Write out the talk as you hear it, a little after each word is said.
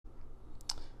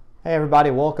Hey everybody,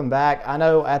 welcome back. I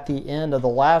know at the end of the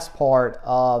last part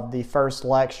of the first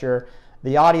lecture,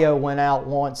 the audio went out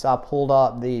once I pulled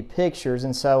up the pictures,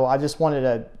 and so I just wanted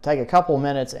to take a couple of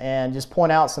minutes and just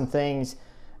point out some things,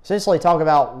 essentially talk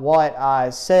about what I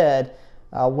said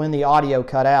when the audio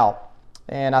cut out.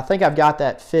 And I think I've got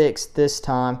that fixed this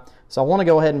time. So I want to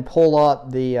go ahead and pull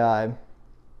up the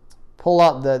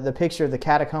picture of the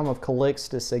Catacomb of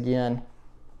Calixtus again.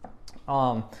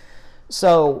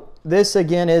 So this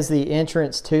again is the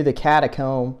entrance to the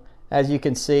catacomb. As you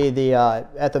can see,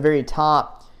 at the very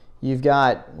top, you've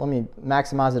got, let me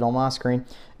maximize it on my screen.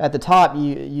 At the top,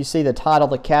 you see the title,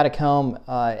 the Catacomb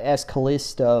es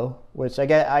Callisto, which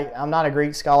I'm not a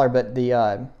Greek scholar, but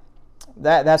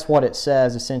that's what it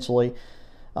says essentially.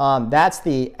 That's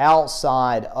the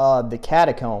outside of the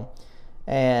catacomb,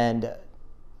 and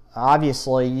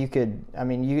obviously you can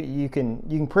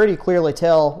pretty clearly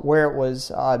tell where it was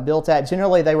built at.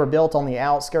 Generally they were built on the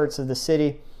outskirts of the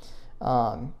city,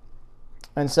 and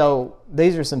so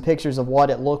these are some pictures of what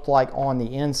it looked like on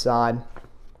the inside.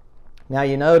 Now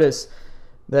you notice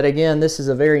that again this is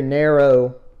a very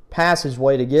narrow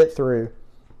passageway to get through.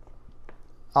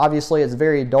 Obviously it's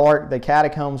very dark. The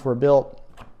catacombs were built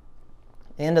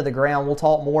into the ground. We'll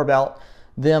talk more about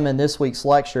them in this week's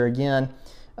lecture again.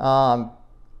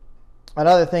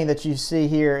 Another thing that you see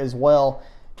here as well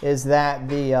is that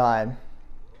that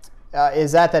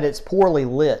it's poorly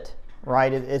lit,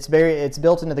 right? It's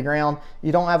built into the ground.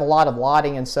 You don't have a lot of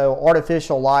lighting, and so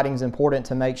artificial lighting is important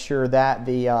to make sure that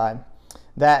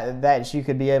that you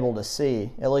could be able to see,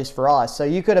 at least for us. So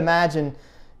you could imagine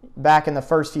back in the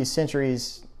first few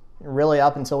centuries, really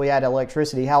up until we had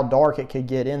electricity, how dark it could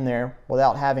get in there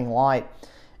without having light.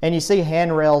 And you see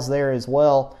handrails there as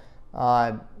well.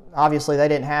 Obviously, they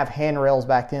didn't have handrails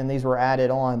back then. These were added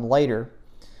on later.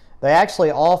 They actually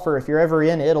offer, if you're ever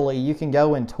in Italy, you can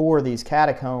go and tour these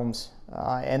catacombs,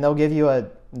 and they'll give you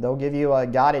a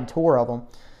guided tour of them.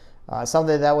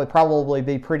 Something that would probably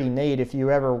be pretty neat if you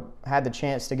ever had the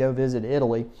chance to go visit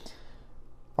Italy.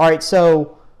 All right,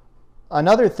 so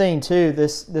another thing too,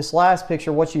 this last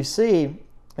picture, what you see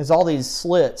is all these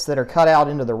slits that are cut out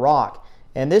into the rock.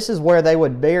 And this is where they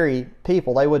would bury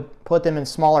people. They would put them in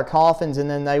smaller coffins, and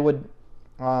then they would,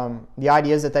 the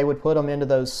idea is that they would put them into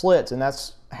those slits, and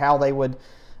that's how they would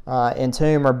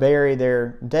entomb or bury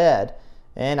their dead.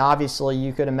 And obviously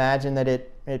you could imagine that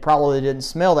it probably didn't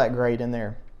smell that great in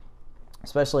there,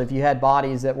 especially if you had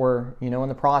bodies that were, in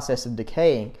the process of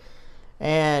decaying.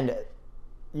 And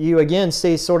you again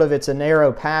see sort of it's a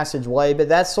narrow passageway, but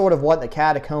that's sort of what the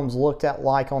catacombs looked at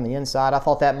like on the inside. I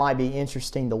thought that might be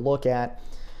interesting to look at.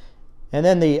 And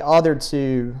then the other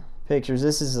two pictures,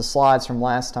 this is the slides from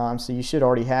last time, so you should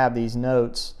already have these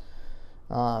notes.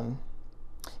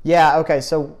 Yeah, okay,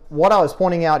 so what I was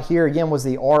pointing out here again was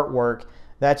the artwork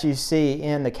that you see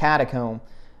in the catacomb.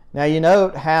 Now you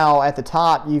note how at the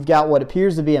top you've got what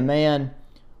appears to be a man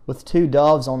with two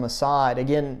doves on the side.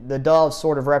 Again, the doves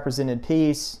sort of represented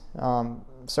peace,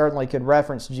 certainly could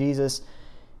reference Jesus.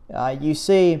 You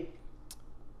see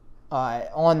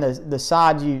on the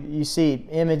side, you see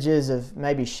images of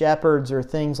maybe shepherds or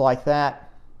things like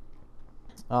that.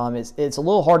 It's a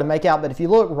little hard to make out, but if you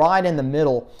look right in the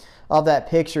middle of that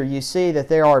picture, you see that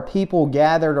there are people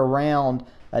gathered around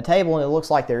a table, and it looks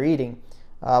like they're eating,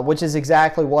 which is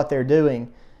exactly what they're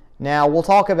doing. Now, we'll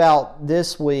talk about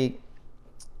this week.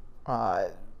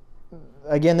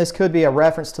 Again, this could be a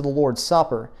reference to the Lord's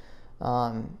Supper,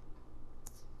 and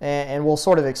we'll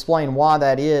sort of explain why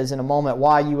that is in a moment,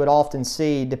 why you would often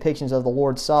see depictions of the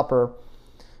Lord's Supper,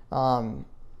 and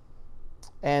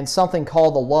something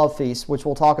called the love feast, which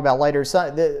we'll talk about later.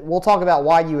 So we'll talk about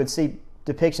why you would see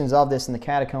depictions of this in the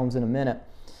catacombs in a minute.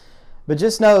 But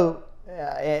just know,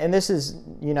 and this is,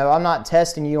 I'm not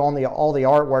testing you on all the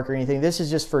artwork or anything. This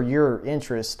is just for your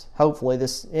interest. Hopefully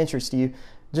this interests you.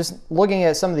 Just looking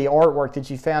at some of the artwork that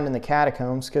you found in the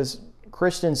catacombs, because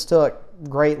Christians took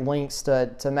great lengths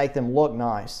to make them look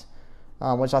nice,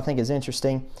 which I think is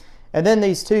interesting. And then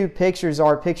these two pictures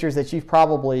are pictures that you've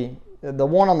probably, the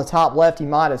one on the top left you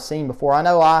might have seen before. I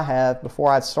know I have before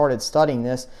I started studying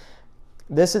this.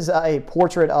 This is a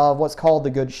portrait of what's called the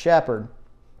Good Shepherd,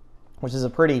 which is a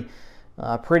pretty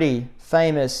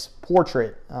famous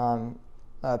portrait,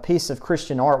 a piece of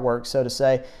Christian artwork, so to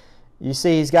say. You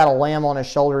see he's got a lamb on his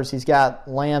shoulders. He's got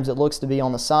lambs, it looks to be,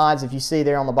 on the sides. If you see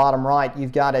there on the bottom right,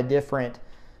 you've got a different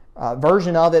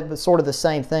version of it, but sort of the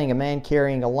same thing, a man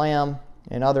carrying a lamb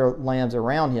and other lambs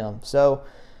around him. So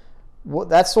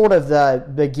that's sort of the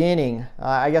beginning.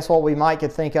 I guess what we might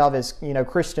could think of as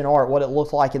Christian art, what it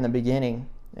looked like in the beginning.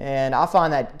 And I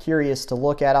find that curious to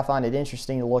look at. I find it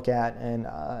interesting to look at, and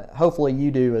hopefully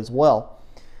you do as well.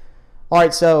 All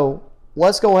right, so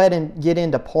let's go ahead and get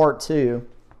into part 2.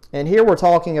 And here we're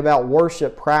talking about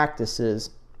worship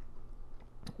practices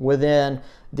within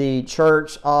the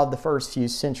church of the first few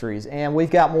centuries. And we've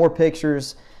got more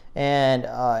pictures and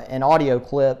an audio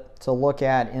clip to look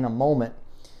at in a moment.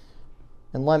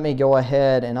 And let me go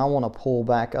ahead, and I want to pull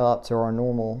back up to our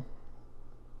normal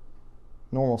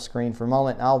screen for a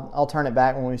moment. I'll turn it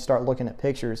back when we start looking at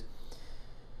pictures.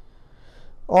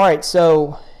 All right,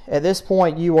 so at this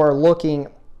point you are looking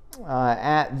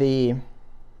at this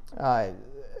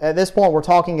point we're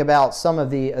talking about some of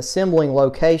the assembling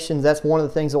locations. That's one of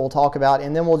the things that we'll talk about,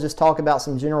 and then we'll just talk about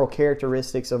some general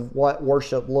characteristics of what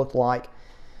worship looked like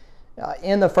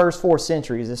in the first 4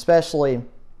 centuries, especially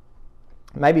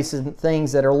maybe some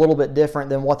things that are a little bit different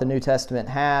than what the New Testament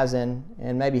has, and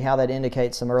maybe how that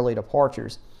indicates some early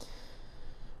departures.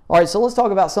 All right, so let's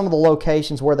talk about some of the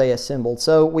locations where they assembled.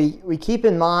 So we keep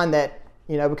in mind that,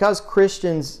 because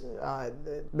Christianity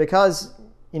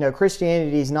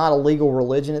is not a legal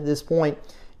religion at this point,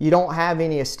 you don't have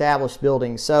any established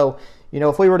buildings. So,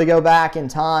 if we were to go back in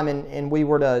time and we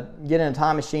were to get in a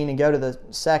time machine and go to the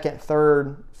 2nd,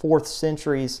 3rd, 4th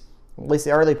centuries, at least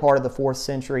the early part of the 4th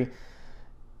century,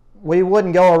 we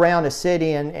wouldn't go around a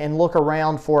city and look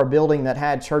around for a building that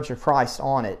had Church of Christ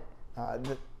on it.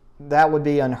 That would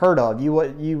be unheard of. You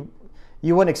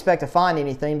wouldn't expect to find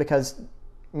anything because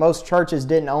most churches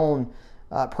didn't own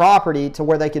property to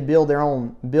where they could build their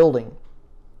own building.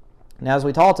 Now, as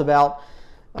we talked about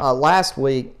last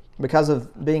week, because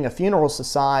of being a funeral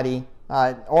society,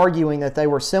 arguing that they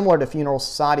were similar to funeral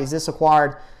societies, this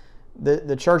required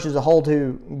the church as a whole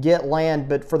to get land,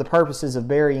 but for the purposes of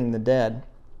burying the dead,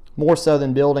 more so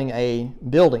than building a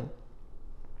building.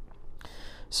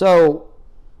 So,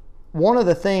 one of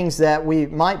the things that we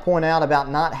might point out about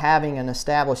not having an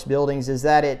established buildings is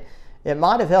that it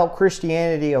might have helped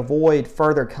Christianity avoid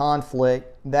further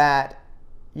conflict that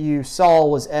you saw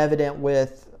was evident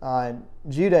with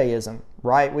Judaism,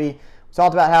 right? We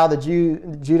talked about how the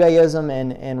Judaism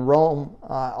and Rome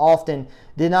often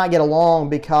did not get along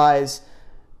because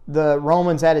the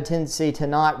Romans had a tendency to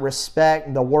not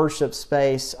respect the worship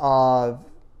space of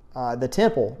the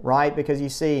temple, right? Because you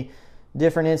see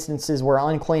different instances where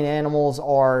unclean animals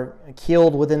are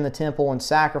killed within the temple and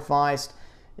sacrificed.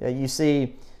 You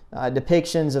see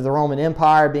depictions of the Roman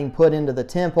Empire being put into the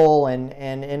temple, and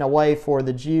in a way for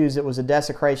the Jews it was a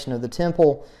desecration of the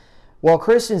temple. Well,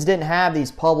 Christians didn't have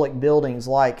these public buildings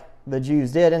like the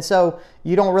Jews did, and so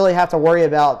you don't really have to worry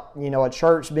about a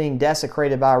church being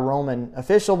desecrated by a Roman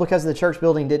official because the church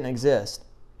building didn't exist.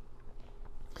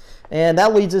 And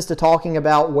that leads us to talking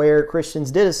about where Christians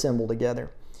did assemble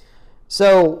together.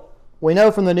 So we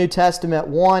know from the New Testament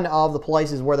one of the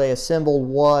places where they assembled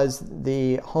was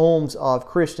the homes of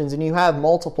Christians, and you have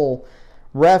multiple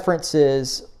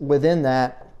references within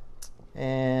that.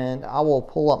 And I will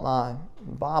pull up my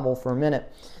Bible for a minute.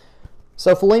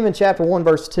 So Philemon chapter 1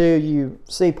 verse 2, you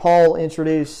see Paul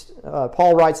introduced.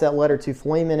 Paul writes that letter to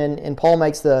Philemon, and Paul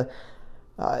makes the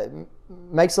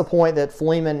point that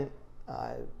Philemon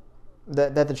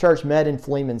that the church met in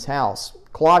Philemon's house.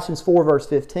 Colossians 4 verse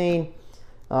 15.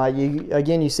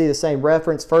 You see the same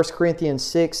reference. 1 Corinthians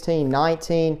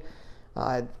 16:19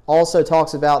 also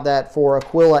talks about that for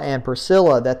Aquila and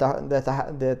Priscilla, that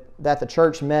the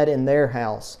church met in their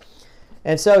house.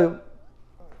 And so,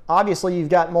 obviously, you've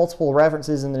got multiple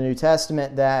references in the New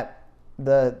Testament that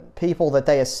the people that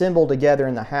they assembled together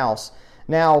in the house.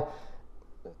 Now,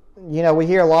 we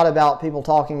hear a lot about people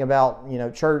talking about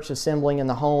church assembling in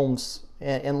the homes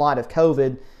in light of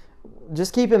COVID.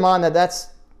 Just keep in mind that that's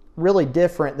really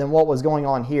different than what was going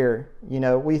on here.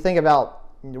 We think about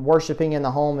worshiping in the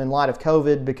home in light of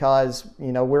COVID because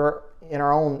we're in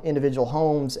our own individual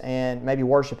homes and maybe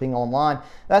worshiping online.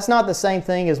 That's not the same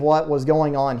thing as what was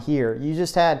going on here.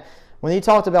 When you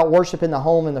talked about worship in the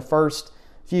home in the first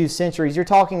few centuries, you're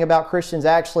talking about Christians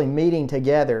actually meeting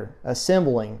together,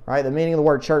 assembling, right? The meaning of the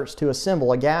word church, to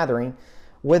assemble, a gathering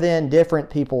within different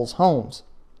people's homes.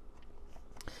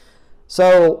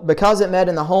 So because it met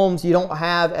in the homes, you don't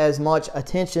have as much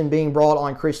attention being brought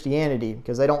on Christianity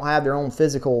because they don't have their own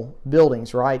physical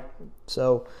buildings, right?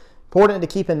 So important to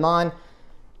keep in mind.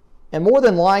 And more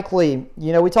than likely,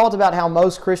 we talked about how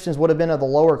most Christians would have been of the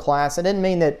lower class. It didn't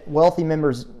mean that wealthy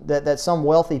members, that some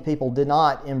wealthy people did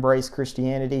not embrace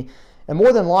Christianity. And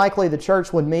more than likely, the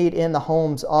church would meet in the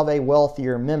homes of a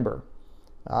wealthier member.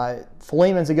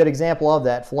 Philemon's a good example of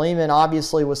that. Philemon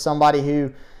obviously was somebody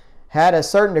who had a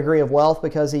certain degree of wealth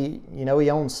because he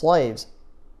owned slaves.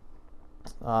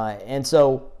 And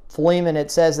so Philemon,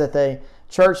 it says that the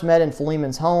church met in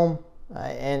Philemon's home.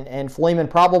 And Philemon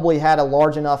probably had a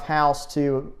large enough house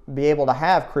to be able to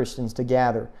have Christians to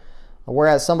gather.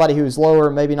 Whereas somebody who's lower,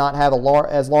 maybe not have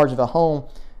as large of a home,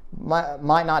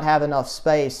 might not have enough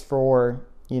space for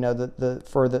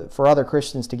for other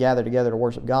Christians to gather together to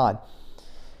worship God.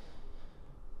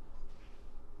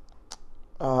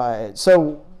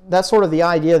 So that's sort of the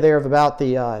idea there about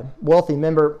the wealthy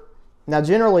member. Now,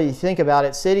 generally, you think about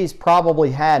it, cities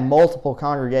probably had multiple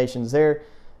congregations. There,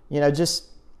 just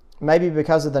maybe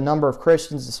because of the number of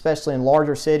Christians, especially in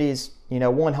larger cities,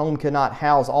 one home could not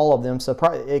house all of them. So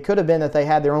it could have been that they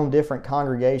had their own different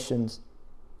congregations,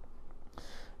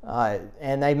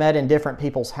 and they met in different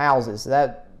people's houses.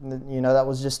 That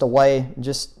was just a way,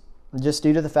 just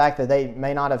due to the fact that they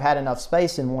may not have had enough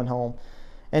space in one home.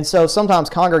 And so sometimes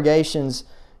congregations,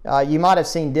 you might have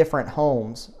seen different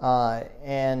homes,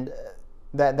 and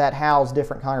that house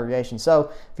different congregations.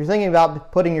 So if you're thinking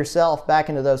about putting yourself back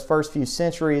into those first few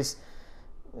centuries,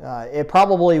 it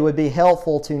probably would be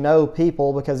helpful to know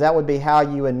people, because that would be how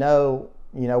you would know,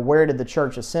 where did the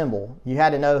church assemble. You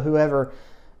had to know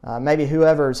maybe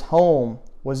whoever's home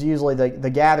was usually the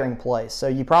gathering place. So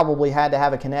you probably had to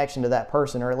have a connection to that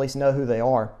person, or at least know who they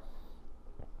are.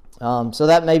 So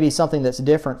that may be something that's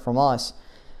different from us.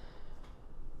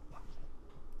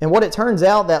 And what it turns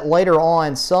out that later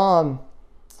on, some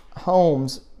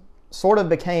homes sort of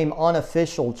became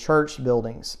unofficial church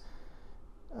buildings.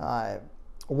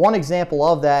 One example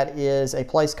of that is a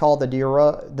place called the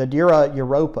Dura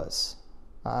Europos,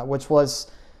 which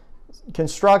was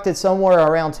constructed somewhere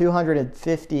around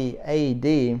 250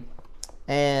 AD.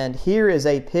 And here is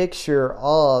a picture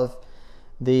of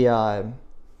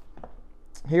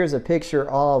here's a picture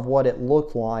of what it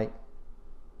looked like.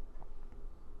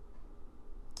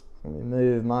 Let me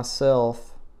move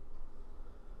myself.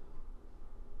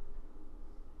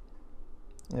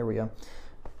 There we go.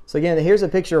 So again, here's a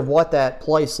picture of what that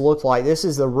place looked like. This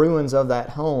is the ruins of that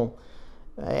home.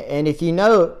 And if you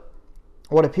note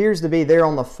what appears to be there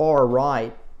on the far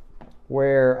right,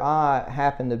 where I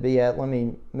happen to be at, let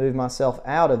me move myself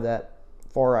out of that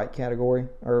far right category,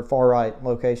 or far right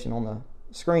location on the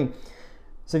screen.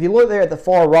 So if you look there at the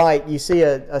far right, you see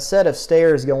a set of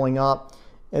stairs going up.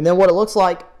 And then what it looks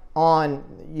like on,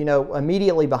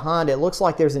 immediately behind it, looks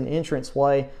like there's an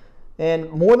entranceway. And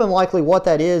more than likely what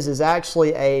that is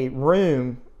actually a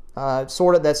room that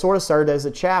sort of served as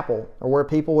a chapel, or where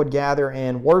people would gather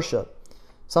and worship.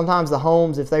 Sometimes the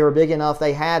homes, if they were big enough,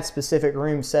 they had specific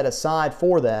rooms set aside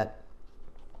for that.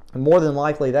 And more than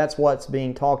likely that's what's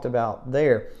being talked about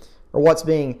there, or what's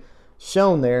being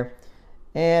shown there.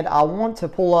 And I want to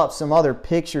pull up some other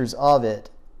pictures of it.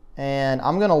 And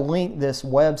I'm going to link this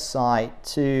website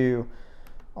to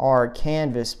our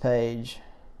Canvas page.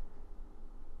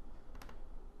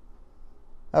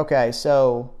 Okay,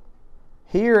 so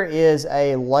here is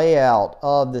a layout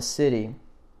of the city.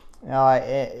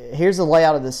 Here's the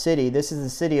layout of the city. This is the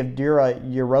city of Dura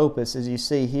Europos, as you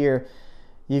see here.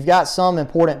 You've got some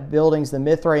important buildings, the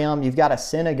Mithraeum. You've got a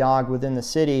synagogue within the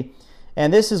city.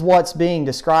 And this is what's being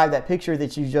described. That picture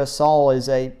that you just saw is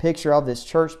a picture of this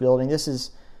church building. This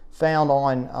is found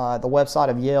on the website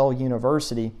of Yale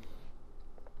University.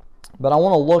 But I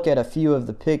want to look at a few of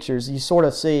the pictures. You sort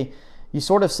of see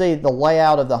the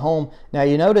layout of the home. Now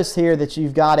you notice here that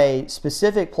you've got a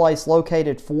specific place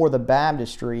located for the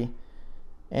baptistry,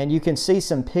 and you can see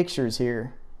some pictures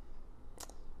here,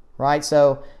 right?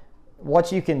 So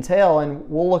what you can tell, and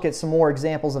we'll look at some more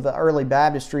examples of the early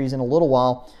baptistries in a little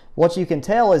while, what you can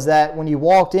tell is that when you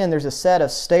walked in, there's a set of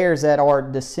stairs that are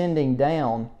descending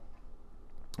down.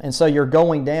 And so you're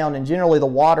going down, and generally the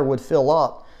water would fill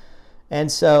up.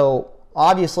 And so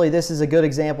obviously this is a good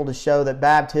example to show that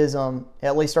baptism,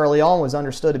 at least early on, was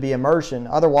understood to be immersion.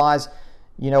 Otherwise,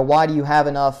 why do you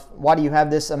have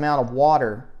this amount of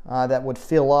water that would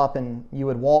fill up and you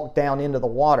would walk down into the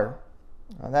water?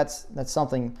 That's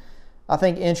something I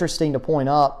think interesting to point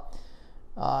up.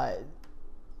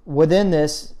 Within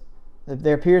this,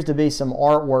 there appears to be some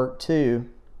artwork too.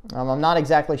 I'm not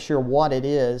exactly sure what it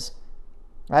is.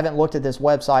 I haven't looked at this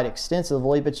website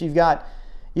extensively, but you've got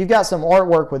some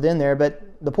artwork within there. But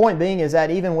the point being is that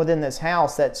even within this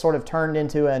house that sort of turned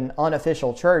into an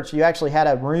unofficial church, you actually had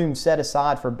a room set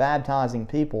aside for baptizing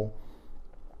people.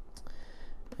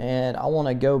 And I want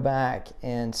to go back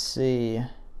and see.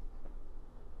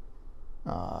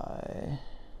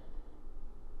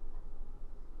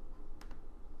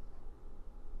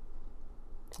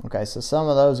 Okay, so some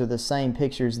of those are the same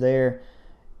pictures there.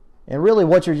 And really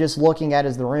what you're just looking at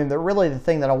is the room. Really the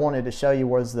thing that I wanted to show you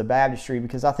was the baptistry,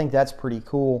 because I think that's pretty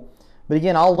cool. But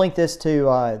again, I'll link this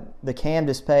to the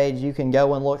Canvas page. You can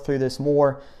go and look through this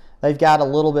more. they've got a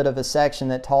little bit of a section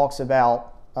that talks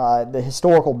about the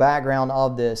historical background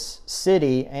of this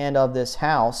city and of this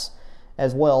house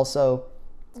as well. So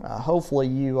hopefully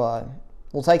you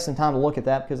will take some time to look at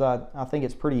that, because I think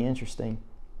it's pretty interesting.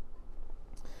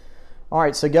 All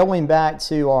right, so going back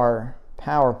to our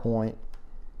PowerPoint.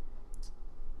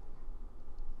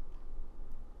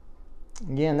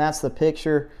 Again, that's the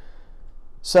picture.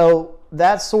 So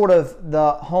that's sort of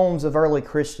the homes of early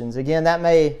Christians. Again,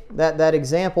 that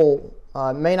example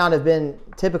may not have been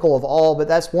typical of all, but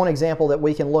that's one example that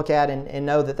we can look at and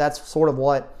know that that's sort of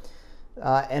what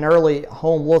an early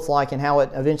home looked like, and how it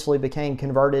eventually became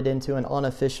converted into an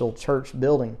unofficial church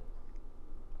building.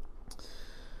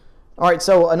 All right,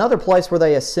 so another place where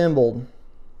they assembled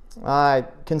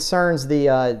concerns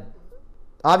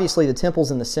obviously the temples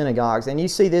and the synagogues, and you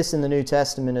see this in the New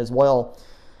Testament as well.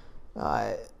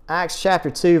 Acts chapter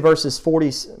 2 verse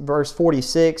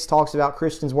 46 talks about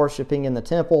Christians worshiping in the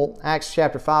temple. Acts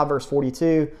chapter 5 verse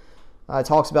 42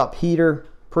 talks about Peter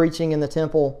preaching in the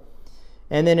temple.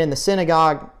 And then in the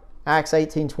synagogue, Acts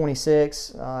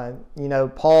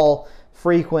 18:26, Paul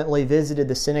frequently visited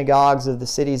the synagogues of the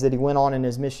cities that he went on in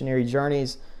his missionary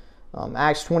journeys.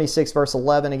 Acts 26 verse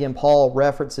 11, again, Paul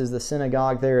references the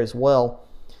synagogue there as well.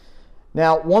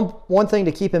 Now, one thing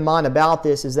to keep in mind about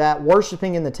this is that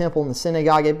worshiping in the temple and the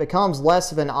synagogue, it becomes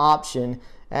less of an option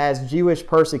as Jewish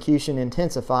persecution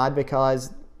intensified,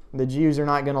 because the Jews are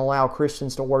not going to allow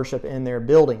Christians to worship in their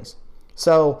buildings.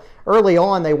 So early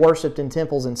on, they worshiped in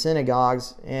temples and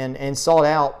synagogues and sought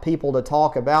out people to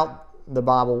talk about the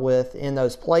Bible with in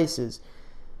those places.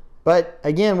 But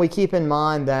again, we keep in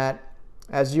mind that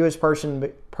as Jewish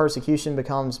persecution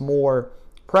becomes more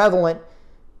prevalent,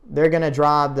 they're going to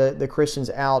drive the Christians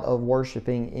out of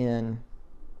worshiping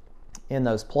in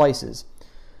those places.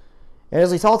 And as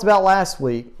we talked about last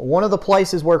week, one of the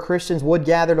places where Christians would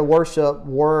gather to worship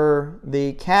were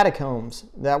the catacombs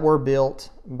that were built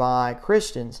by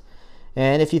Christians.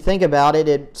 And if you think about it,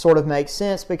 it sort of makes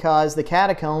sense, because the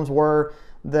catacombs were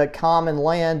the common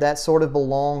land that sort of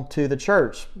belonged to the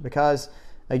church. Because,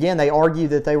 again, they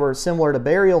argued that they were similar to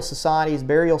burial societies.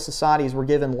 Burial societies were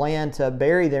given land to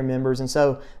bury their members. And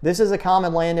so this is a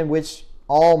common land in which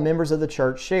all members of the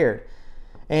church shared.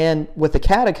 And with the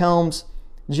catacombs,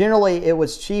 generally, it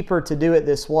was cheaper to do it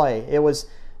this way. It was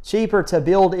cheaper to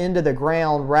build into the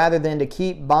ground rather than to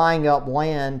keep buying up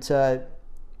land to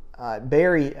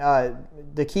bury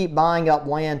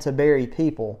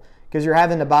people, because you're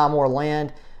having to buy more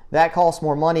land. That costs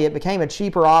more money. It became a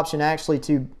cheaper option actually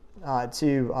to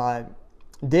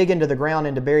dig into the ground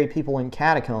and to bury people in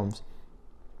catacombs,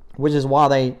 which is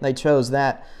why they chose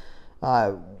that.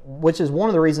 Which is one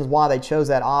of the reasons why they chose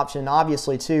that option.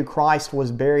 Obviously, too, Christ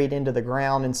was buried into the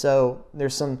ground, and so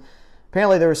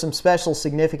apparently there was some special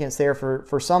significance there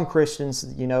for some Christians.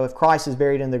 If Christ is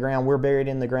buried in the ground, we're buried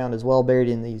in the ground as well, buried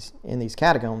in these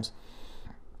catacombs.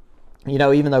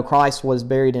 Even though Christ was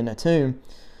buried in a tomb,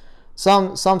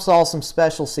 some saw some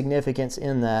special significance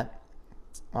in that.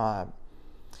 Now,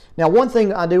 one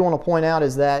thing I do want to point out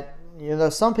is that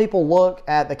some people look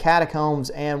at the catacombs,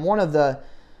 and one of the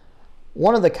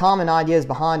common ideas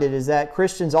behind it is that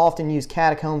Christians often use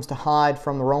catacombs to hide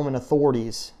from the Roman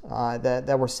authorities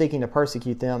that were seeking to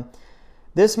persecute them.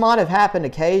 This might have happened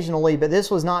occasionally, but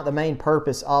this was not the main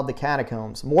purpose of the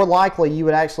catacombs. More likely, you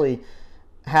would actually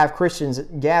have Christians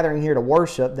gathering here to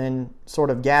worship than sort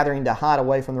of gathering to hide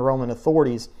away from the Roman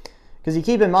authorities. Because you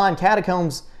keep in mind,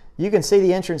 catacombs, you can see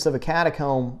the entrance of a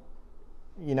catacomb,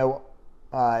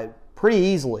 pretty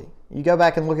easily. You go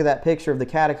back and look at that picture of the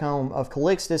catacomb of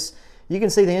Calixtus, you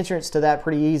can see the entrance to that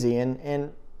pretty easy.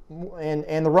 And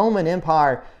the Roman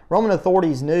Empire, Roman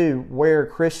authorities knew where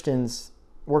Christian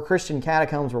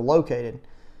catacombs were located,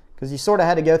 because you sort of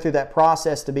had to go through that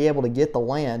process to be able to get the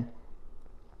land.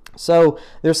 So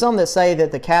there's some that say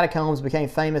that the catacombs became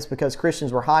famous because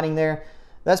Christians were hiding there.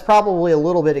 That's probably a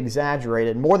little bit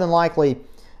exaggerated. More than likely,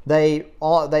 the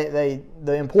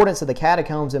importance of the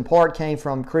catacombs in part came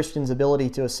from Christians' ability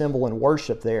to assemble and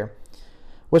worship there,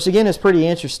 which again is pretty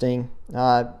interesting,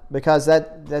 because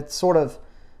that sort of,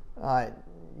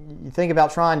 you think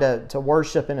about trying to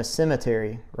worship in a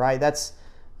cemetery, right? That's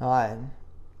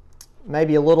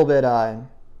maybe a little bit,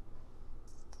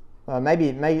 maybe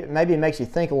it makes you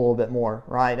think a little bit more,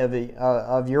 right,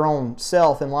 of your own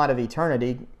self in light of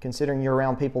eternity, considering you're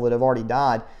around people that have already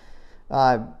died.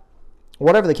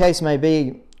 Whatever the case may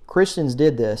be, Christians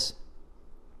did this.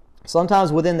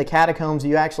 Sometimes within the catacombs,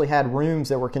 you actually had rooms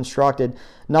that were constructed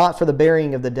not for the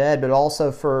burying of the dead, but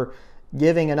also for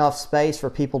giving enough space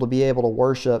for people to be able to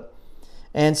worship.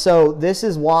 And so this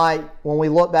is why when we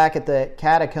look back at the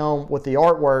catacomb with the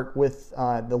artwork with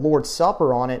the Lord's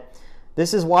Supper on it,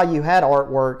 this is why you had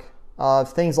artwork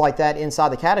of things like that inside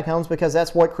the catacombs, because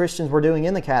that's what Christians were doing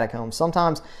in the catacombs.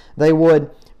 Sometimes they would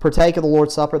partake of the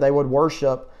Lord's Supper, they would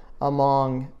worship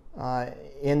among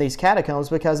in these catacombs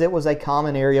because it was a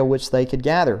common area which they could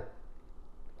gather.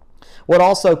 What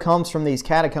also comes from these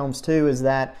catacombs too is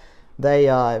that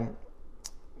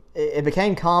it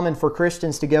became common for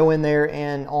Christians to go in there,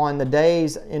 and on the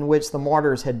days in which the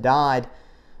martyrs had died,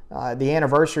 the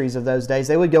anniversaries of those days,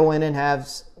 they would go in and have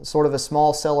sort of a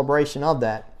small celebration of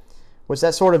that, which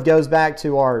that sort of goes back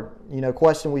to our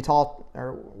question we talked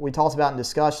about in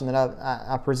discussion that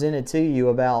I presented to you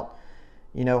about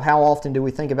how often do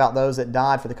we think about those that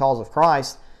died for the cause of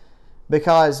Christ,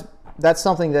 because that's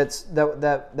something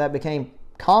that became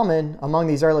common among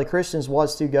these early Christians,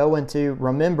 was to go and to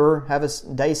remember, have a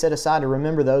day set aside to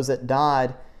remember those that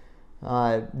died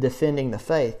defending the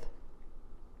faith.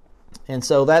 And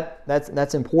so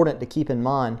that's important to keep in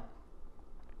mind,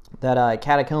 that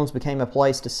catacombs became a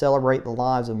place to celebrate the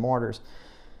lives of martyrs.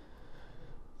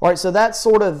 All right, so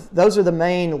those are the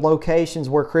main locations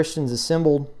where Christians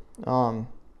assembled.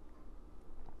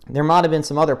 There might have been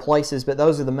some other places, but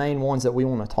those are the main ones that we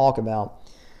want to talk about.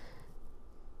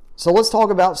 So let's talk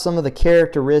about some of the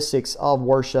characteristics of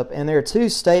worship. And there are two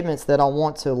statements that I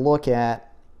want to look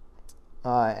at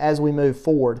as we move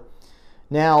forward.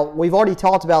 Now, we've already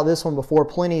talked about this one before,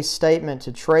 Pliny's statement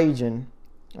to Trajan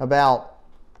about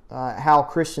how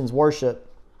Christians worship.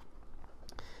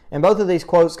 And both of these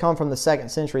quotes come from the 2nd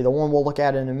century. The one we'll look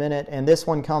at in a minute, and this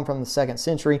one come from the 2nd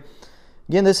century.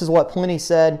 Again, this is what Pliny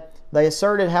said. They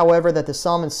asserted, however, that the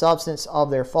sum and substance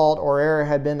of their fault or error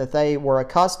had been that they were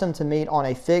accustomed to meet on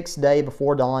a fixed day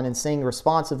before dawn and sing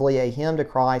responsively a hymn to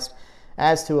Christ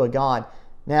as to a God.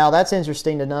 Now, that's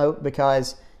interesting to note,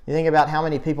 because you think about how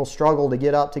many people struggle to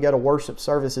get up to go to worship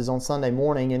services on Sunday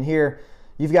morning, and here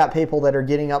you've got people that are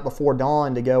getting up before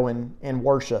dawn to go and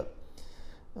worship.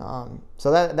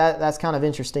 So that's kind of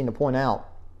interesting to point out.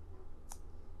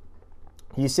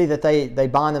 You see that they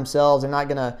bind themselves. They're not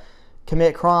going to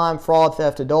commit crime, fraud,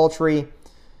 theft, adultery.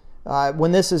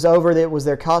 When this is over, it was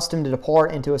their custom to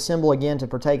depart and to assemble again to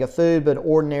partake of food, but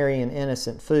ordinary and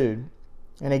innocent food.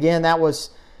 And again, that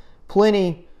was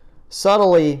Pliny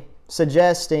subtly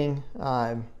suggesting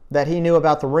that he knew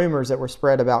about the rumors that were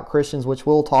spread about Christians, which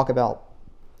we'll talk about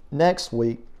next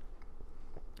week.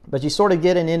 But you sort of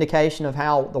get an indication of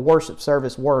how the worship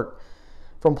service worked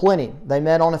from Pliny. They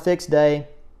met on a fixed day,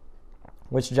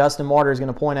 which Justin Martyr is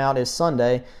going to point out is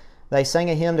Sunday. They sang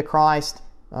a hymn to Christ.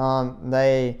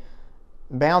 They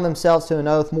bound themselves to an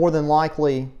oath. More than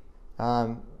likely,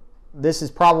 this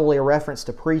is probably a reference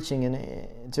to preaching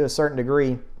to a certain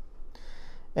degree.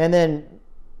 And then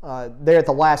there at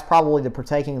the last, probably the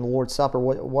partaking of the Lord's Supper,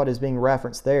 what is being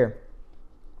referenced there.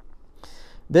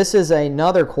 This is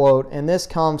another quote, and this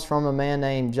comes from a man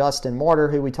named Justin Martyr,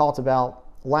 who we talked about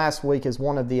last week as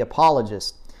one of the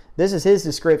apologists. This is his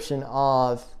description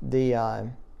of the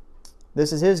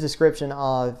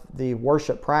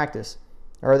worship practice,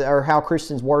 or how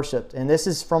Christians worshipped. And this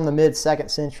is from the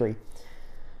mid-2nd century.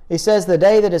 He says, "The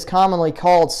day that is commonly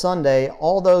called Sunday,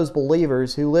 all those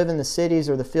believers who live in the cities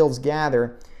or the fields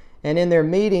gather, and in their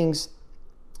meetings,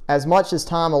 as much as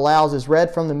time allows, is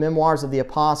read from the memoirs of the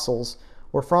apostles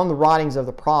or from the writings of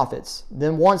the prophets.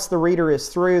 Then once the reader is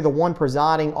through, the one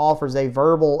presiding offers a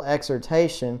verbal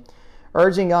exhortation,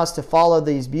 urging us to follow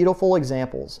these beautiful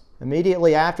examples.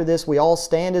 Immediately after this, we all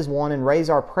stand as one and raise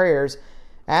our prayers,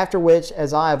 after which,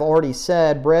 as I have already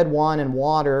said, bread, wine, and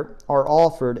water are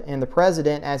offered, and the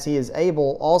president, as he is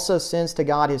able, also sends to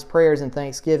God his prayers and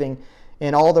thanksgiving,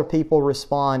 and all the people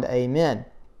respond, Amen."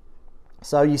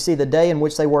 So you see the day in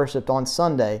which they worshipped on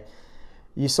Sunday.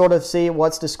 You sort of see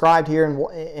what's described here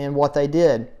in what they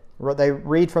did. They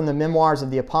read from the memoirs of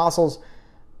the apostles.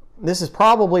 This is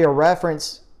probably a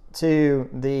reference to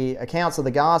the accounts of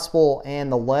the gospel and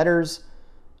the letters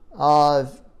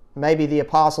of maybe the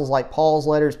apostles, like Paul's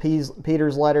letters,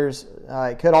 Peter's letters.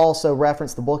 It could also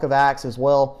reference the book of Acts as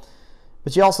well.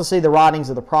 But you also see the writings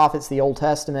of the prophets, the Old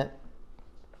Testament.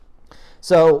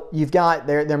 So you've got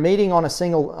they're meeting on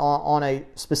a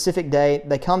specific day.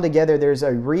 They come together. There's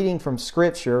a reading from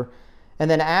Scripture,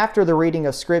 and then after the reading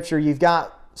of Scripture, you've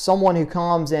got someone who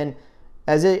comes and,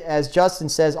 as Justin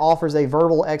says, offers a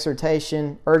verbal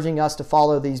exhortation, urging us to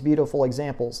follow these beautiful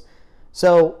examples.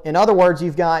 So, in other words,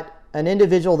 you've got an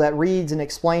individual that reads and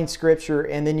explains Scripture,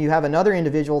 and then you have another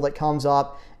individual that comes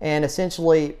up and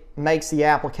essentially makes the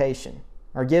application,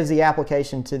 or gives the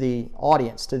application to the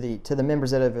audience, to the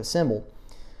members that have assembled.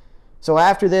 So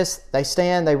after this, they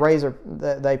stand,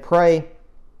 they pray,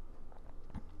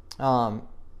 And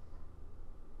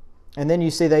then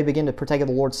you see they begin to partake of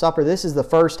the Lord's Supper. This is the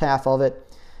first half of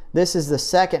it. This is the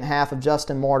second half of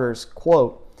Justin Martyr's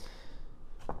quote.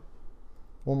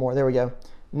 One more, there we go.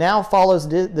 Now follows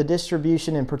the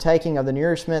distribution and partaking of the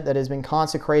nourishment that has been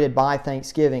consecrated by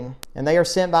thanksgiving. And they are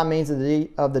sent by means of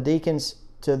the deacons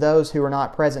to those who are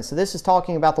not present. So this is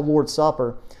talking about the Lord's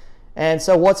Supper. And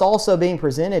so what's also being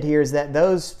presented here is that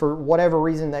those, for whatever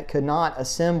reason, that could not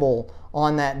assemble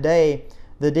on that day,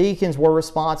 the deacons were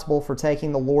responsible for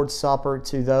taking the Lord's Supper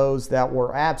to those that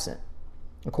were absent,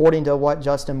 according to what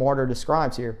Justin Martyr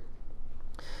describes here.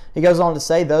 He goes on to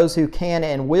say, those who can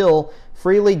and will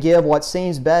freely give what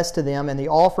seems best to them, and the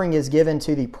offering is given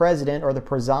to the president or the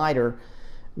presider.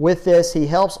 With this, he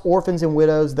helps orphans and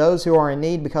widows, those who are in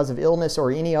need because of illness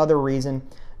or any other reason,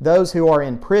 those who are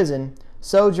in prison,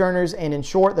 sojourners, and in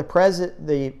short, the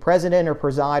president or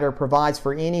presider provides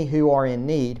for any who are in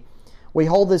need. We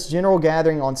hold this general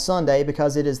gathering on Sunday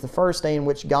because it is the first day in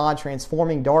which God,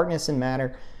 transforming darkness and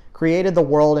matter, created the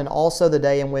world, and also the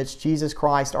day in which Jesus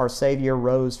Christ, our Savior,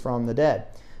 rose from the dead.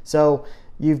 So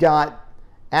you've got,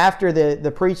 after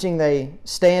the preaching, they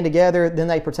stand together, then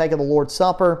they partake of the Lord's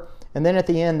Supper, and then at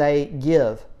the end they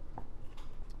give.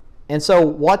 And so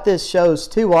what this shows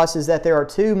to us is that there are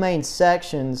two main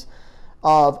sections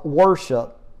of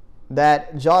worship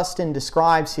that Justin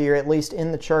describes here, at least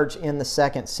in the church in the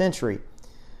 2nd century.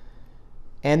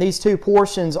 And these two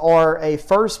portions are a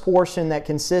first portion that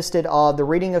consisted of the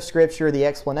reading of Scripture, the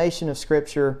explanation of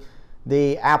Scripture,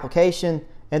 the application,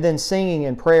 and then singing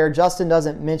and prayer. Justin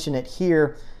doesn't mention it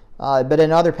here, but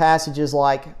in other passages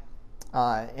or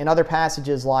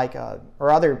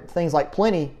other things like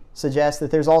Pliny suggest that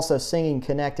there's also singing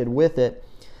connected with it.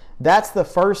 That's the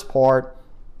first part.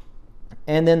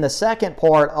 And then the second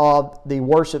part of the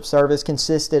worship service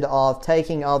consisted of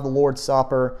taking of the Lord's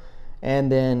Supper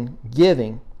and then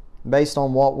giving, based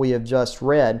on what we have just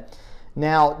read.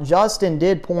 Now, Justin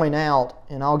did point out,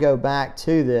 and I'll go back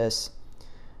to this,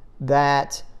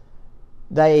 that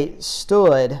they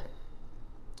stood,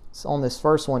 on this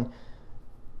first one,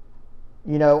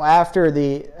 after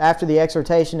the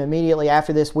exhortation, immediately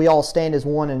after this, we all stand as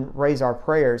one and raise our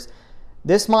prayers.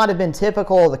 This might have been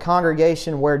typical of the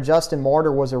congregation where Justin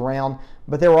Martyr was around,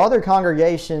 but there were other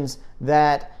congregations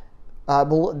that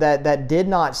did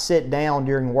not sit down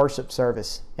during worship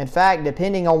service. In fact,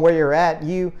 depending on where you're at,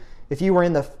 if you were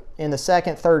in the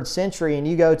 2nd, 3rd century and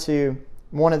you go to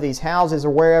one of these houses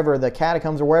or wherever, the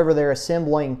catacombs or wherever they're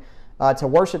assembling to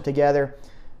worship together,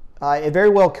 it very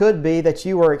well could be that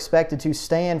you were expected to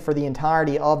stand for the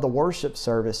entirety of the worship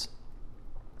service.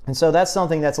 And so that's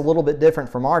something that's a little bit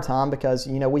different from our time because,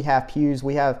 we have pews,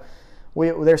 there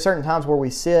are certain times where we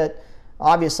sit.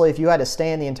 Obviously, if you had to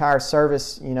stand the entire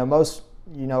service,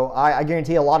 I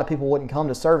guarantee a lot of people wouldn't come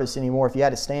to service anymore if you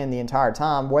had to stand the entire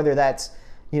time, whether that's,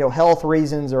 health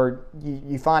reasons or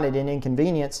you find it an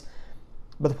inconvenience.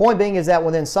 But the point being is that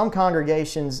within some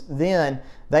congregations then,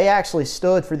 they actually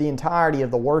stood for the entirety of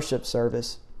the worship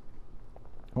service,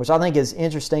 which I think is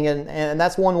interesting. And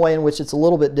that's one way in which it's a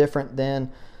little bit different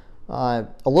than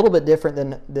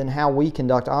how we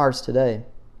conduct ours today.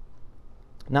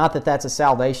 Not that that's a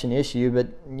salvation issue, but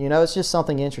it's just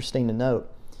something interesting to note.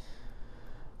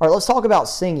 All right, let's talk about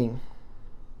singing.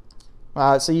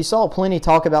 So you saw Pliny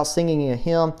talk about singing a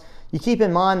hymn. You keep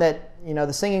in mind that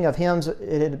the singing of hymns,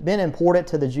 it had been important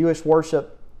to the Jewish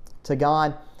worship to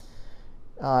God.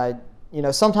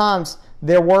 Sometimes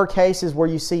there were cases where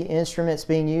you see instruments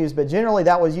being used, but generally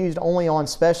that was used only on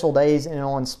special days and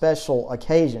on special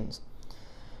occasions.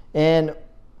 And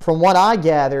from what I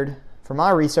gathered from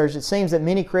my research, it seems that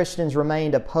many Christians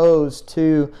remained opposed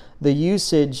to the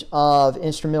usage of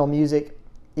instrumental music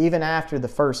even after the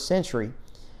 1st century.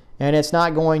 And it's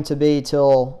not going to be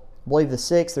till, I believe, the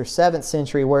 6th or 7th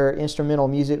century where instrumental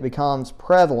music becomes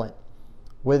prevalent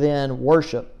within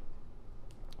worship.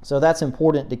 So that's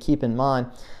important to keep in mind.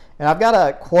 And I've got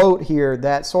a quote here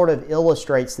that sort of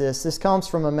illustrates this. This comes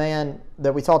from a man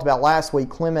that we talked about last week,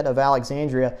 Clement of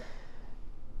Alexandria.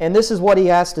 And this is what he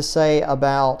has to say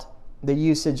about the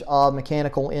usage of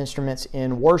mechanical instruments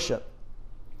in worship.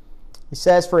 He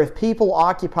says, "For if people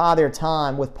occupy their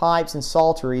time with pipes and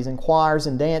psalteries and choirs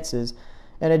and dances,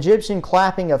 and Egyptian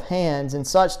clapping of hands and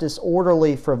such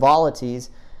disorderly frivolities,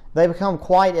 they become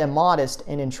quite immodest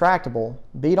and intractable,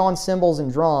 beat on cymbals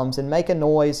and drums, and make a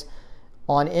noise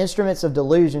on instruments of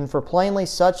delusion, for plainly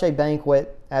such a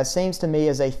banquet, as seems to me,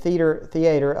 is a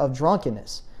theater of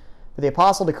drunkenness. For the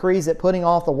apostle decrees that putting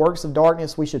off the works of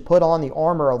darkness, we should put on the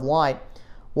armor of light,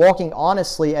 walking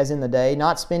honestly as in the day,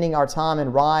 not spending our time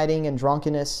in rioting and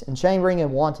drunkenness and chambering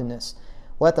and wantonness.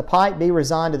 Let the pipe be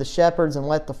resigned to the shepherds, and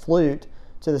let the flute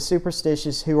to the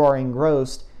superstitious who are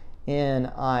engrossed in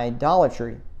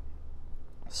idolatry.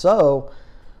 So,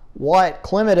 what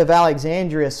Clement of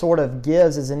Alexandria sort of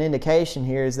gives as an indication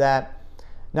here is that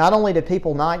not only did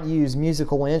people not use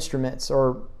musical instruments,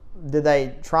 or did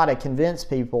they try to convince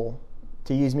people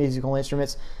to use musical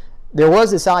instruments, there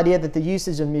was this idea that the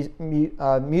usage of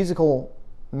musical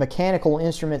mechanical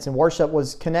instruments in worship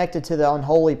was connected to the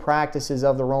unholy practices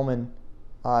of the Roman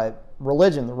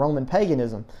religion, the Roman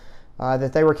paganism,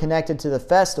 that they were connected to the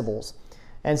festivals.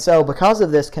 And so because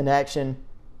of this connection,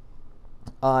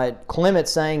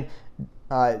 Clement's saying,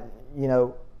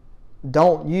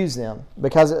 don't use them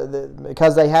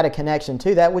because they had a connection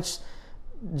to that, which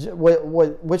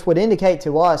would indicate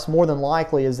to us more than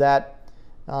likely is that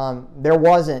there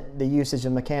wasn't the usage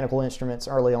of mechanical instruments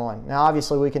early on. Now,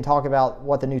 obviously, we can talk about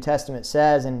what the New Testament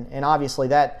says, and obviously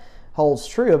that holds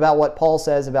true about what Paul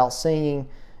says about singing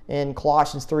in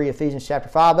Colossians 3, Ephesians chapter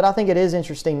 5. But I think it is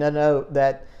interesting to note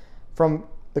that from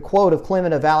the quote of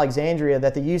Clement of Alexandria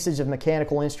that the usage of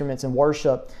mechanical instruments in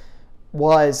worship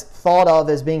was thought of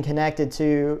as being connected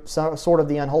to some sort of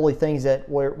the unholy things that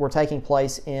were taking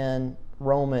place in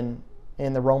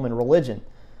the Roman religion.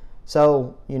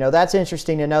 So, that's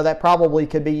interesting to know. That probably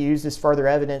could be used as further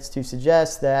evidence to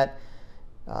suggest that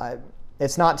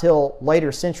it's not till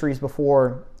later centuries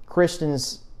before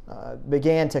Christians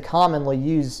began to commonly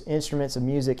use instruments of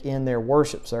music in their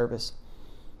worship service.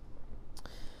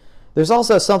 There's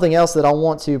also something else that I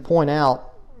want to point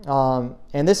out,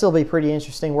 and this will be pretty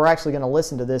interesting. We're actually going to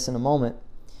listen to this in a moment.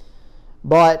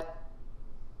 But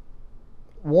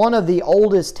one of the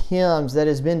oldest hymns that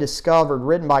has been discovered,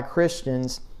 written by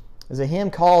Christians, is a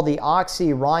hymn called the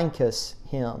Oxyrhynchus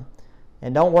hymn.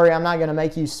 And don't worry, I'm not going to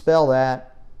make you spell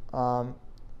that. I'm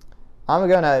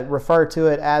going to refer to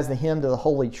it as the hymn to the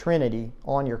Holy Trinity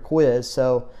on your quiz.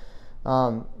 So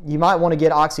you might want to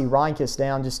get Oxyrhynchus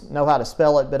down, just know how to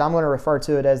spell it, but I'm going to refer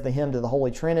to it as the hymn to the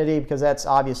Holy Trinity because that's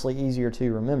obviously easier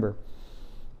to remember.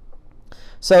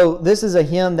 So this is a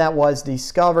hymn that was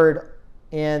discovered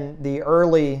in the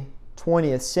early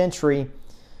 20th century.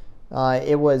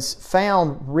 It was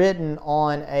found written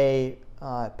on a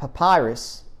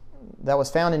papyrus that was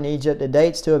found in Egypt. It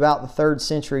dates to about the 3rd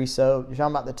century, so you're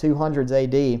talking about the 200s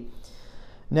AD.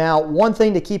 Now, one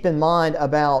thing to keep in mind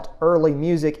about early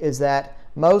music is that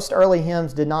most early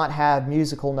hymns did not have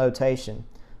musical notation.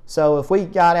 So if we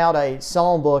got out a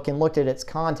psalm book and looked at its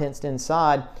contents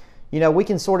inside, we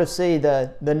can sort of see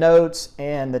the notes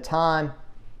and the time,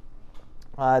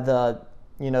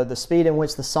 the speed in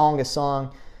which the song is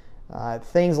sung,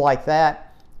 things like that.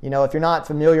 If you're not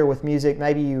familiar with music,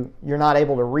 maybe you're not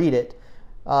able to read it,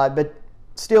 but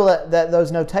still that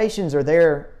those notations are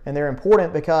there, and they're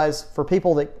important because for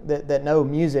people that know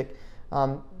music,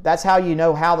 that's how you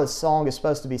know how the song is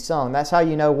supposed to be sung. That's how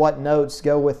you know what notes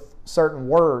go with certain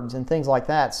words and things like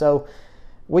that. So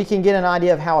we can get an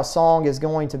idea of how a song is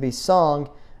going to be sung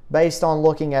based on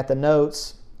looking at the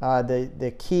notes,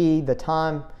 the key, the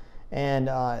time, and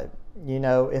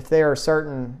if there are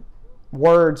certain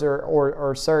words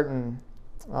or certain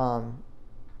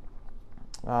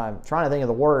I'm trying to think of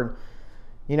the word.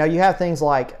 You have things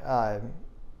like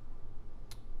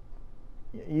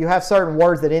you have certain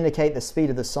words that indicate the speed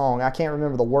of the song. I can't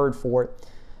remember the word for it.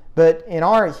 But in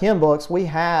our hymn books, we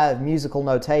have musical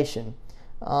notation.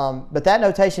 But that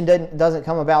notation doesn't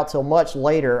come about till much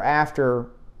later after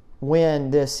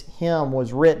when this hymn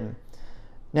was written.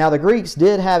 Now, the Greeks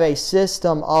did have a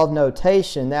system of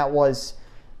notation that was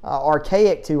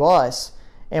archaic to us.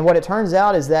 And what it turns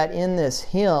out is that in this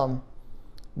hymn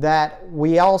that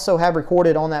we also have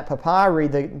recorded on that papyri,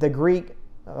 the Greek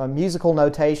musical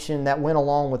notation that went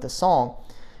along with the song.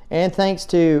 And thanks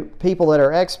to people that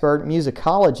are expert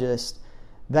musicologists,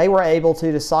 they were able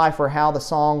to decipher how the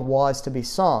song was to be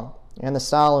sung and the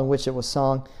style in which it was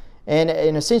sung. And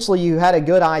essentially you had a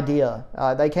good idea.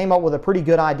 They came up with a pretty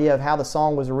good idea of how the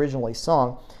song was originally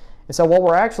sung. And so what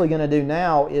we're actually going to do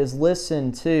now is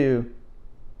listen to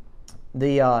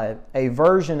a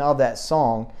version of that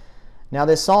song. Now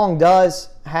this song does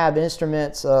have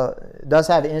instruments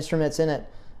in it.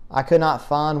 I could not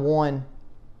find one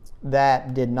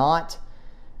that did not.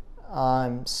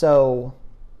 So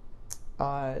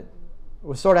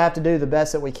we sort of have to do the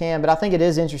best that we can. But I think it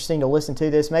is interesting to listen to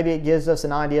this. Maybe it gives us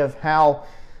an idea of how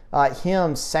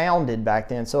hymns sounded back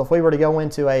then. So if we were to go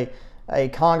into a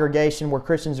congregation where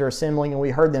Christians are assembling and we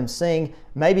heard them sing,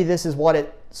 maybe this is what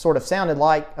it sort of sounded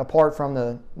like apart from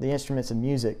the instruments of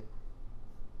music.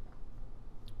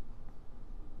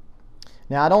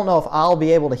 Now, I don't know if I'll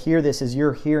be able to hear this as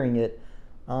you're hearing it,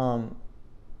 so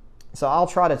I'll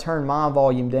try to turn my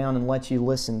volume down and let you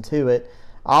listen to it.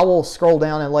 I will scroll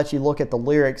down and let you look at the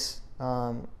lyrics.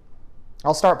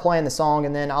 I'll start playing the song,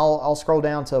 and then I'll scroll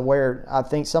down to where I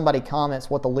think somebody comments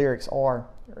what the lyrics are.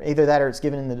 Either that or it's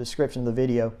given in the description of the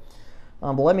video.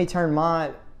 But let me turn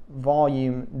my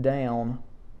volume down,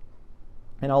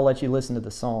 and I'll let you listen to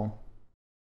the song.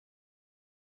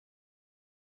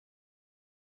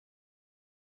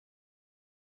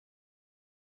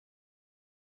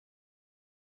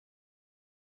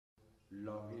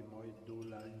 Λόγοι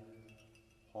μοητούλαι,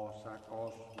 όσα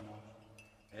κόσμος,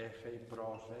 έχει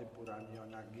πρόσε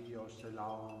πουρανιον Αγίος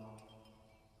ελαόν.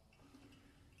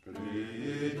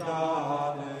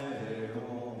 Κρήτανε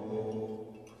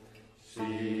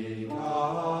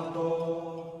σιγάτο,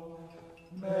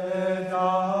 με τα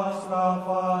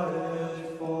στραφάρες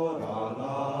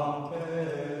φοραλάμπε,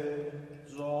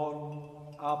 ζων,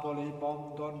 από λοιπόν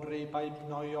τον ρήπα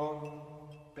υπνοϊόν,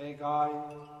 πεγάει,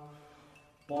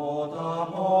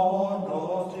 ποταμόνος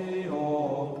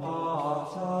ιοπάσαι,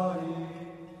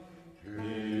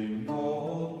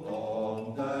 ύμνον των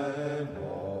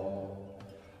δαίμων,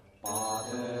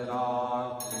 Πατέρα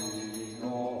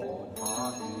Κύριον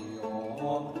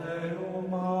Άγιον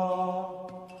Θεούμα,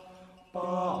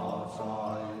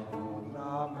 πάσαι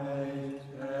δύναμες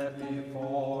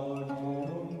επιφωνούντων.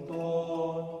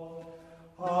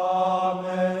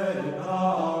 Αμήν,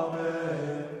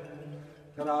 αμήν.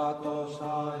 Κράτος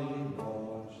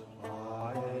αημός,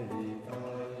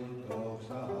 αερικαί,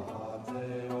 δόξα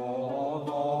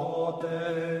Θεόδοτε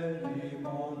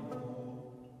ημώνου,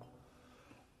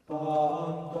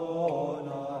 πάντων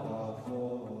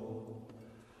αγαθών.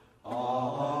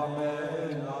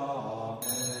 Αμήν, αμήν.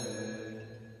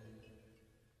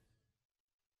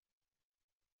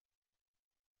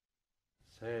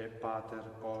 Σε Πάτερ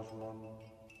κόσμων,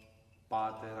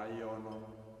 Πάτερ Αϊώνων,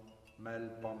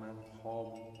 μέλπομεν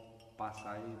χόμ,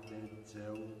 πασαΐτε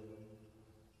Θεού,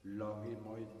 λόγοι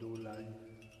μοητούλαι,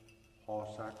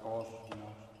 όσα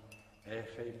κόσμος,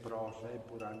 έχει πρόσε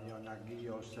πουρανιον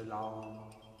Αγίος ελαόν.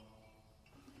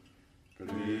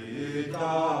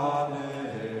 Κρήτανε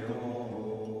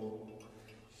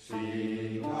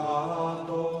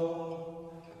σιγάτο,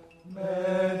 με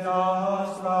τα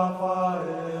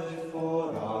στραφάρες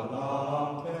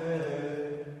φοραλάμπε,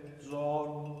 ζων,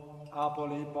 από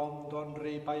λοιπόν τον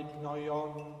ρήπα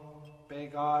υπνοϊόν,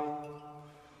 πεγάει,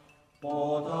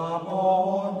 ποταμόνος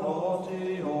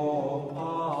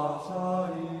ιοπάσαι,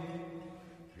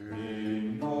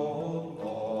 ύμνον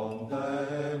των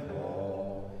δαίμων.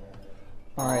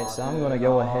 Alright, so I'm going to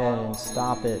go ahead and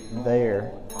stop it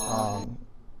there.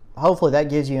 Hopefully that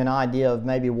gives you an idea of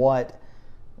maybe what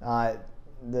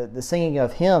the singing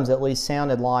of hymns at least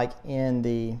sounded like in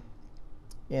the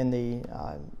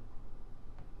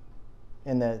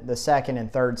second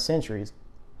and third centuries,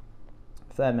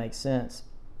 if that makes sense.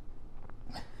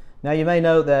 Now you may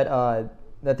note that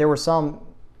that there were some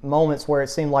moments where it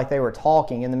seemed like they were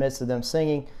talking in the midst of them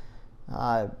singing.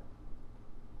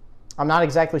 I'm not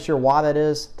exactly sure why that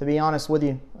is, to be honest with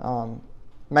you.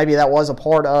 Maybe that was a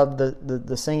part of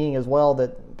the singing as well,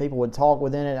 that people would talk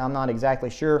within it. I'm not exactly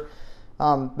sure.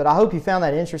 But I hope you found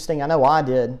that interesting. I know I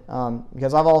did,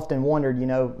 because I've often wondered, you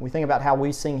know, we think about how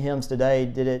we sing hymns today.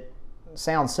 Did it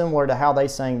sound similar to how they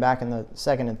sang back in the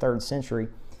 2nd and 3rd century?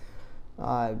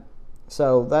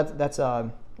 So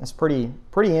that's pretty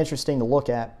interesting to look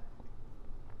at.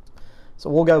 So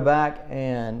we'll go back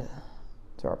and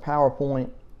to our PowerPoint.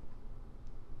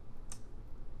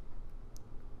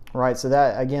 All right, so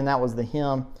that again, that was the hymn.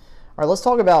 All right, let's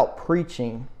talk about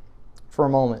preaching for a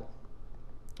moment.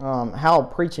 How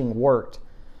preaching worked.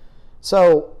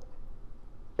 So,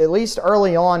 at least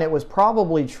early on, it was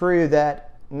probably true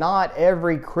that not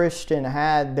every Christian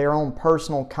had their own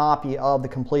personal copy of the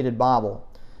completed Bible,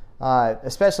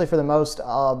 especially for the most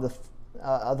of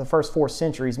the first 4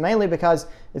 centuries, mainly because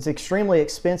it's extremely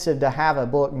expensive to have a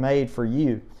book made for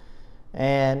you.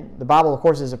 And the Bible, of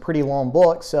course, is a pretty long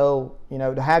book, so you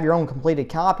know, to have your own completed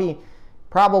copy,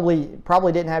 probably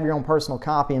didn't have your own personal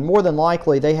copy, and more than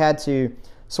likely they had to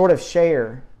sort of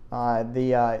share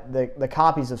the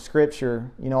copies of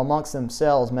Scripture, you know, amongst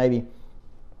themselves. Maybe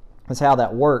that's how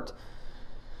that worked.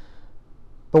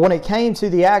 But when it came to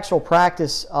the actual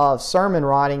practice of sermon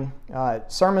writing,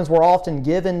 sermons were often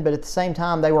given, but at the same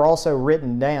time they were also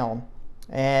written down.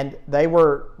 And they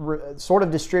were sort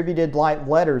of distributed like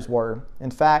letters were.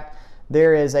 In fact,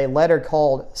 there is a letter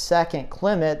called Second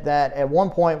Clement that at one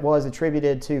point was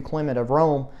attributed to Clement of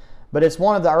Rome, but it's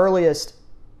one of the earliest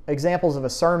examples of a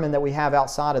sermon that we have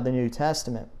outside of the New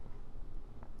Testament.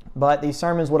 But these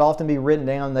sermons would often be written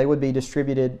down. They would be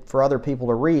distributed for other people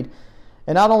to read.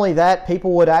 And not only that,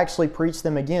 people would actually preach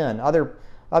them again.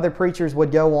 other preachers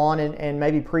would go on and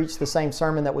maybe preach the same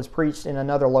sermon that was preached in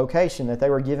another location that they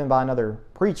were given by another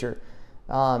preacher.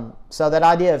 So that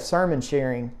idea of sermon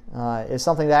sharing is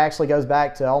something that actually goes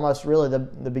back to almost really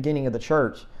the beginning of the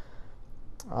church.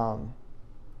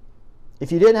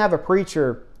 If you didn't have a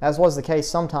preacher, as was the case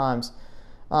sometimes,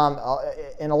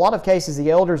 in a lot of cases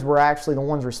the elders were actually the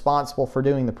ones responsible for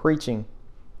doing the preaching.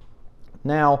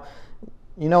 Now,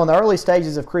 in the early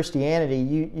stages of Christianity,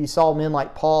 you saw men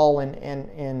like Paul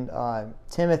and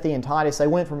Timothy and Titus.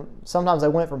 Sometimes they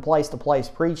went from place to place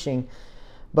preaching.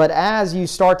 But as you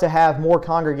start to have more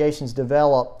congregations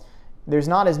develop, there's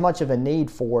not as much of a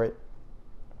need for it.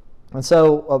 And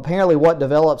so apparently what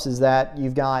develops is that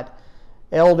you've got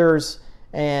elders,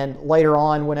 and later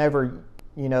on, whenever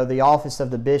the office of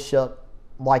the bishop,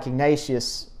 like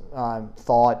Ignatius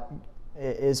thought,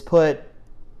 is put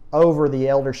over the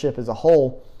eldership as a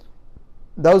whole,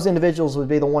 those individuals would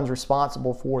be the ones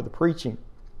responsible for the preaching.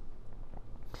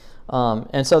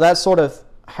 And so that's sort of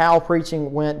how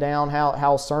preaching went down,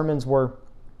 how sermons were,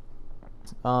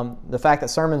 the fact that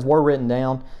sermons were written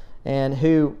down, and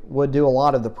who would do a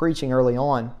lot of the preaching early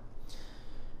on.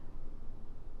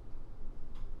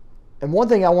 And one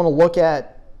thing I want to look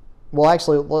at, well,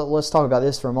 actually, let's talk about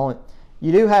this for a moment.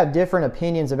 You do have different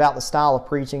opinions about the style of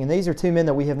preaching, and these are two men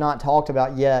that we have not talked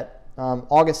about yet,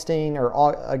 Augustine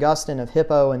of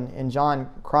Hippo and John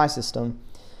Chrysostom.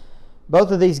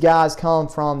 Both of these guys come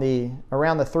from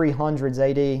around the 300s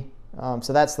AD,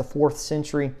 so that's the 4th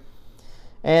century.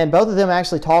 And both of them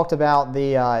actually talked about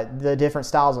the different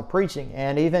styles of preaching.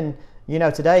 And even,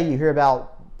 today you hear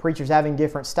about preachers having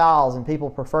different styles and people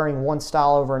preferring one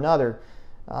style over another.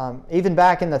 Even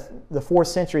back in the 4th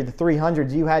century, the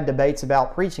 300s, you had debates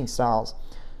about preaching styles.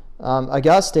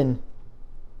 Augustine,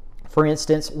 for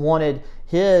instance, wanted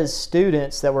his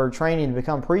students that were training to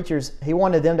become preachers, he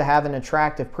wanted them to have an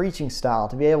attractive preaching style,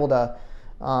 to be able to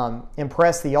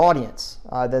impress the audience,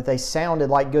 that they sounded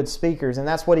like good speakers. And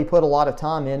that's what he put a lot of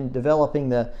time in, developing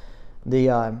the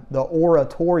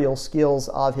oratorial skills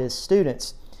of his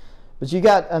students. But you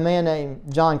got a man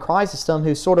named John Chrysostom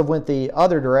who sort of went the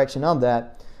other direction of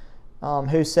that,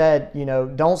 who said,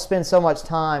 don't spend so much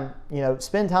time,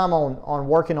 spend time on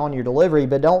working on your delivery,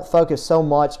 but don't focus so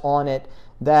much on it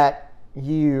that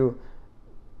you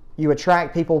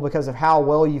attract people because of how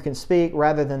well you can speak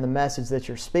rather than the message that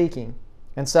you're speaking.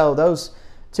 And so those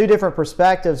two different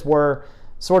perspectives were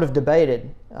sort of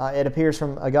debated. It appears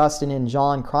from Augustine and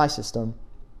John Chrysostom.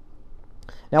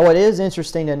 Now, what is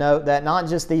interesting to note that not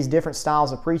just these different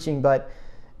styles of preaching, but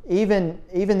even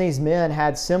these men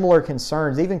had similar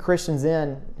concerns. Even Christians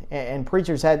then and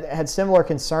preachers had similar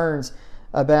concerns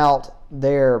about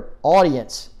their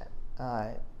audience,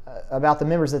 about the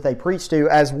members that they preach to,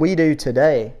 as we do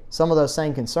today. Some of those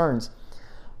same concerns.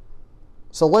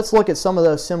 So let's look at some of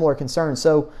those similar concerns.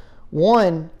 So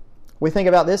one, we think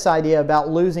about this idea about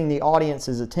losing the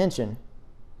audience's attention.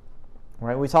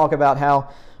 Right? We talk about how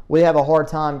we have a hard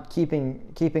time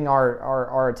keeping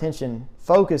our attention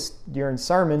focused during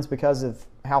sermons because of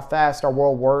how fast our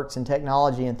world works and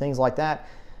technology and things like that.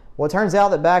 Well, it turns out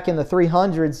that back in the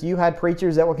 300s, you had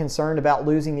preachers that were concerned about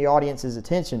losing the audience's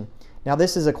attention. Now,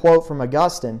 this is a quote from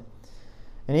Augustine,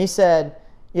 and he said,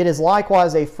 "It is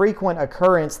likewise a frequent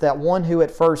occurrence that one who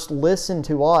at first listened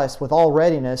to us with all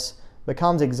readiness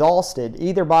becomes exhausted,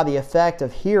 either by the effect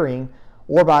of hearing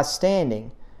or by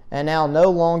standing, and now no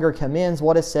longer commends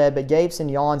what is said, but gapes and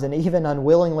yawns, and even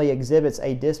unwillingly exhibits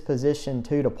a disposition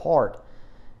to depart."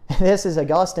 And this is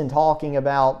Augustine talking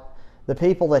about the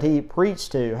people that he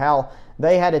preached to, how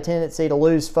they had a tendency to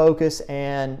lose focus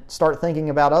and start thinking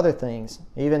about other things,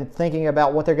 even thinking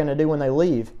about what they're going to do when they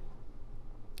leave,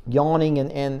 yawning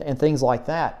and things like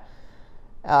that.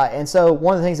 And so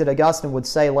one of the things that Augustine would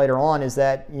say later on is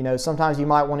that, sometimes you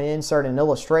might want to insert an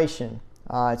illustration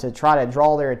to try to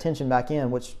draw their attention back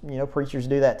in, which, preachers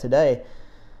do that today.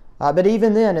 But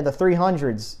even then, in the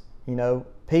 300s,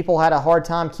 people had a hard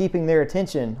time keeping their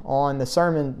attention on the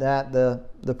sermon that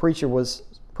the preacher was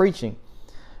preaching.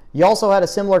 You also had a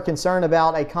similar concern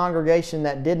about a congregation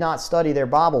that did not study their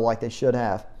Bible like they should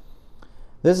have.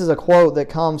 This is a quote that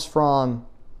comes from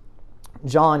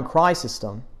John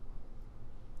Chrysostom.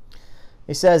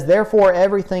 He says, "Therefore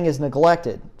everything is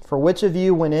neglected. For which of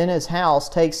you, when in his house,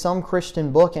 takes some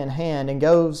Christian book in hand and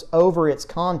goes over its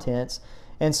contents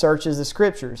and searches the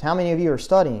Scriptures?" How many of you are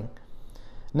studying?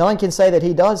 None can say that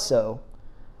he does so.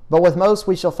 But with most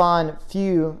we shall find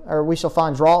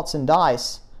draughts and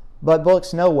dice, but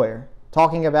books nowhere.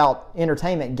 Talking about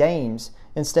entertainment, games,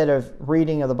 instead of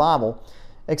reading of the Bible.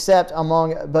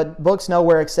 books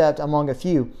nowhere except among a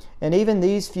few. And even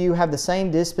these few have the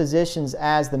same dispositions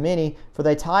as the many, for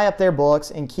they tie up their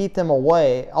books and keep them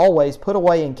away, always put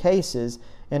away in cases,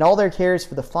 and all their care is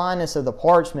for the fineness of the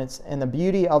parchments and the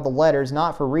beauty of the letters,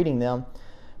 not for reading them.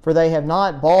 For they have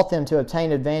not bought them to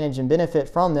obtain advantage and benefit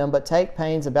from them, but take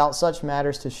pains about such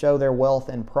matters to show their wealth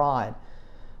and pride.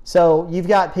 So you've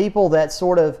got people that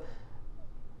sort of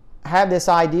have this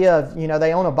idea of,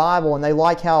 they own a Bible and they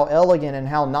like how elegant and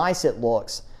how nice it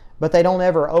looks, but they don't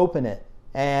ever open it.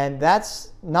 And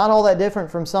that's not all that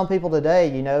different from some people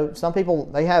today. Some people,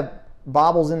 they have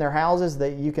Bibles in their houses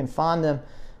that you can find them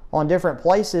on different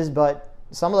places, but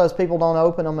some of those people don't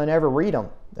open them and ever read them.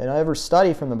 They don't ever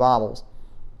study from the Bibles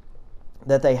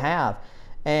that they have.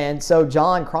 And so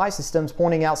John Chrysostom's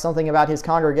pointing out something about his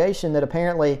congregation, that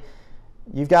apparently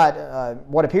you've got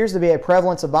what appears to be a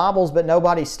prevalence of Bibles, but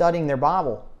nobody's studying their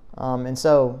Bible. And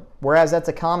so, whereas that's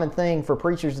a common thing for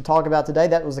preachers to talk about today,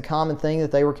 that was a common thing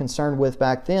that they were concerned with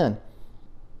back then.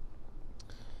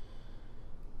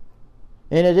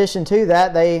 In addition to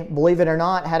that, they, believe it or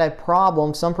not, had a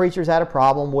problem. Some preachers had a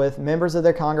problem with members of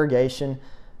their congregation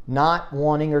not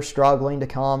wanting or struggling to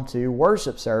come to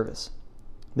worship service.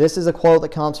 This is a quote that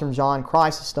comes from John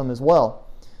Chrysostom as well.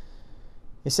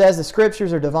 He says, "The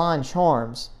Scriptures are divine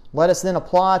charms. Let us then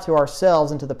apply to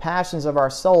ourselves and to the passions of our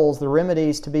souls the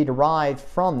remedies to be derived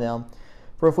from them.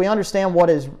 For if we understand what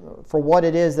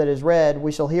it is that is read,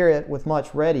 we shall hear it with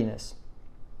much readiness.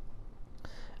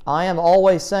 I am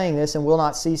always saying this and will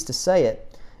not cease to say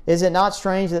it. Is it not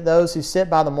strange that those who sit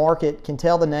by the market can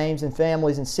tell the names and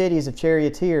families and cities of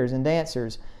charioteers and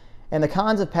dancers, and the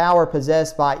kinds of power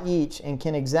possessed by each, and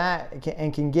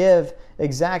can give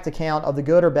exact account of the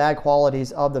good or bad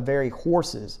qualities of the very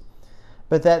horses?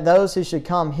 But that those who should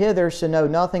come hither should know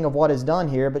nothing of what is done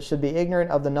here, but should be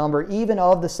ignorant of the number even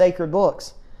of the sacred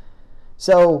books."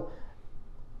 So,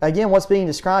 again, what's being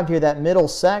described here, that middle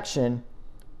section,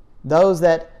 those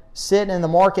that sit in the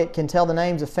market can tell the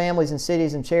names of families and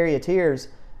cities and charioteers.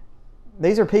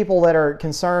 These are people that are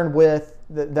concerned with,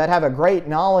 that have a great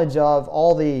knowledge of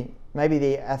all maybe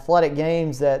the athletic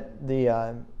games that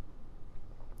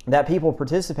that people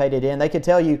participated in. They could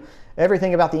tell you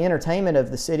everything about the entertainment of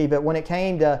the city, but when it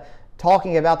came to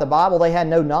talking about the Bible, they had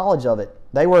no knowledge of it.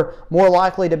 They were more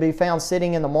likely to be found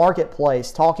sitting in the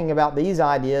marketplace talking about these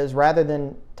ideas rather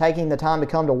than taking the time to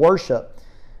come to worship.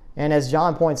 And as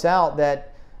John points out,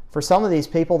 that for some of these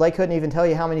people, they couldn't even tell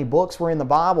you how many books were in the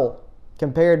Bible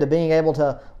compared to being able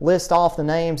to list off the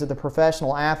names of the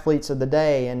professional athletes of the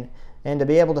day and to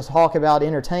be able to talk about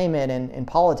entertainment and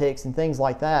politics and things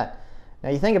like that. Now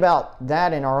you think about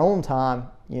that in our own time,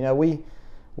 we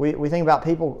think about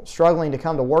people struggling to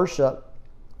come to worship.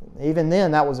 Even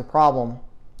then, that was a problem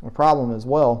as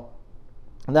well.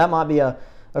 And that might be a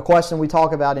question we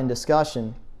talk about in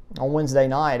discussion on Wednesday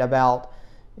night about,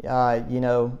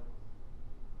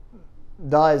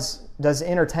 does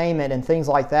entertainment and things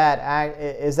like that,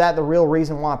 is that the real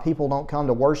reason why people don't come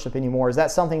to worship anymore? Is that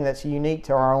something that's unique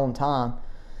to our own time?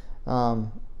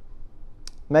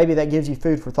 Maybe that gives you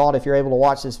food for thought if you're able to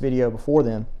watch this video before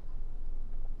then.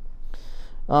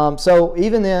 So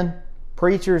even then,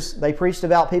 preachers, they preached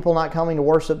about people not coming to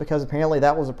worship because apparently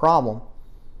that was a problem,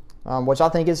 which I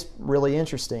think is really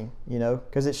interesting,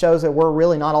 because it shows that we're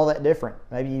really not all that different.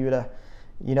 Maybe you would,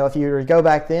 if you were to go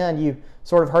back then, you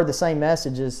sort of heard the same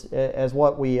messages as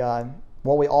what we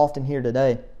often hear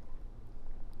today.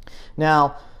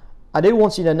 Now, I do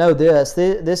want you to know this.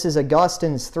 This is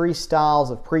Augustine's 3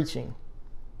 styles of preaching.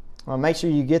 Make sure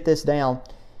you get this down.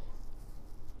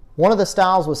 One of the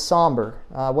styles was somber,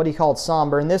 what he called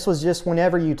somber, and this was just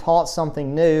whenever you taught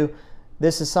something new.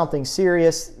 This is something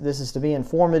serious. This is to be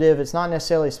informative. It's not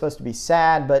necessarily supposed to be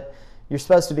sad, but you're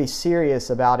supposed to be serious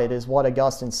about it, is what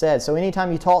Augustine said. So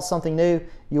anytime you taught something new,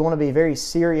 you want to be very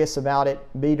serious about it,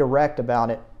 be direct about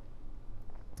it,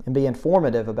 and be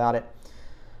informative about it.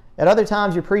 At other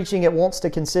times, your preaching, it wants to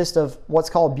consist of what's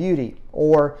called beauty,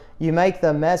 or you make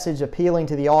the message appealing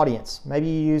to the audience. Maybe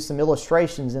you use some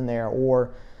illustrations in there,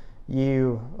 or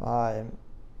you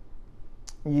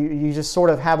just sort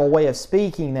of have a way of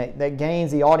speaking that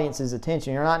gains the audience's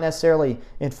attention. You're not necessarily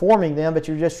informing them, but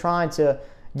you're just trying to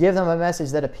give them a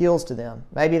message that appeals to them.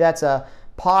 Maybe that's a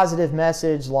positive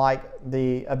message, like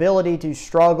the ability to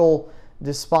struggle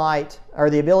or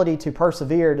the ability to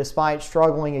persevere despite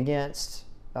struggling against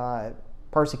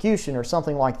persecution or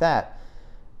something like that.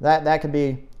 That could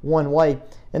be one way.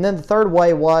 And then the third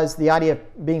way was the idea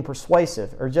of being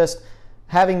persuasive, or just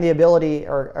having the ability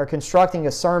or constructing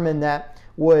a sermon that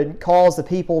would cause the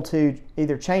people to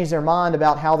either change their mind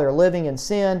about how they're living in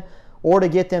sin, or to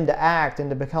get them to act and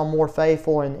to become more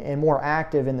faithful and more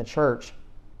active in the church.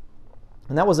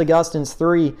 And that was Augustine's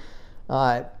three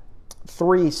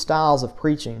styles of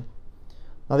preaching.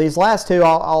 Now these last two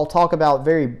I'll talk about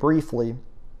very briefly,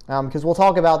 because we'll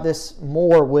talk about this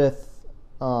more with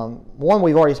one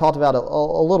we've already talked about a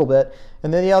little bit,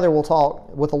 and then the other we'll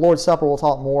talk with the Lord's Supper. We'll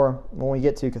talk more when we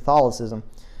get to Catholicism.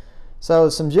 So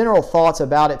some general thoughts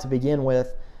about it to begin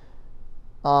with.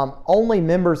 Only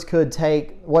members could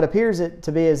take, what appears it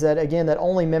to be is that, again, that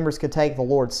only members could take the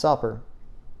Lord's Supper.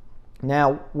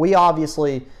 Now, we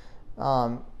obviously,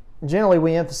 generally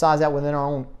we emphasize that within our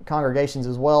own congregations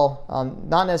as well.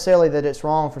 Not necessarily that it's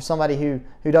wrong for somebody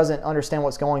who doesn't understand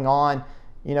what's going on.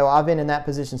 You know, I've been in that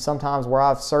position sometimes where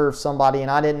I've served somebody and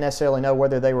I didn't necessarily know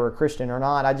whether they were a Christian or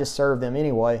not. I just served them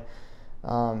anyway,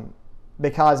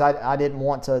 because I didn't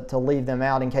want to leave them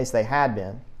out in case they had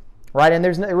been. Right? And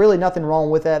there's really nothing wrong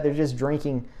with that. They're just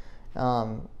drinking.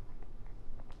 You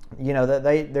know, that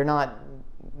they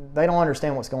don't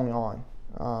understand what's going on.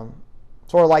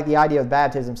 Sort of like the idea of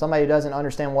baptism. Somebody who doesn't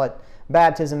understand what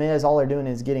baptism is, all they're doing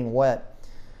is getting wet.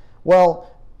 Well,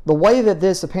 the way that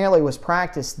this apparently was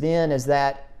practiced then is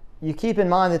that you keep in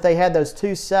mind that they had those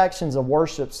two sections of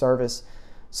worship service.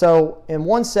 So in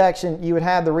one section, you would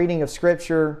have the reading of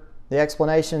Scripture, the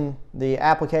explanation, the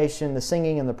application, the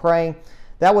singing, and the praying.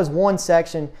 That was one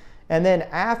section. And then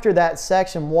after that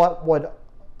section, what would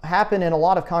happen in a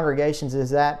lot of congregations is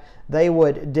that they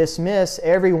would dismiss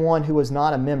everyone who was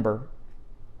not a member.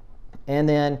 And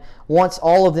then once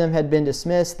all of them had been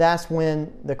dismissed, that's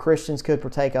when the Christians could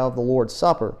partake of the Lord's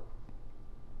Supper.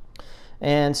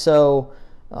 And so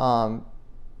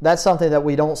that's something that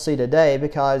we don't see today,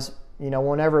 because, you know,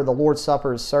 whenever the Lord's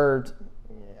Supper is served,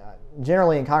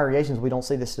 generally in congregations we don't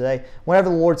see this today. Whenever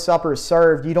the Lord's Supper is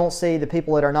served, you don't see the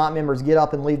people that are not members get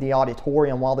up and leave the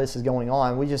auditorium while this is going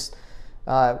on. We just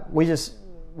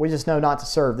know not to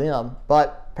serve them.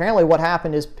 But apparently what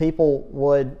happened is people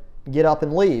would get up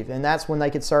and leave, and that's when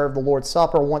they could serve the Lord's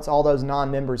Supper once all those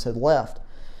non-members had left.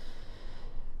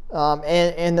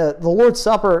 And the Lord's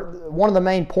Supper, one of the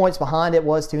main points behind it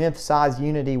was to emphasize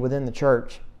unity within the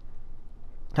church,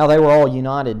 how they were all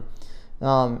united.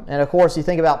 And of course, you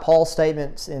think about Paul's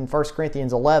statements in 1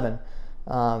 Corinthians 11.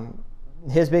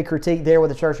 His big critique there with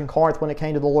the church in Corinth when it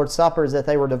came to the Lord's Supper is that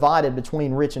they were divided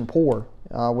between rich and poor,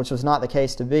 which was not the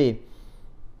case to be.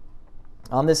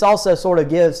 This also sort of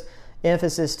gives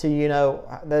emphasis to, you know,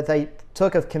 that they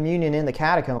took of communion in the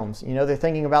catacombs. You know, they're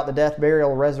thinking about the death,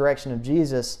 burial, resurrection of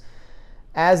Jesus.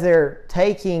 As they're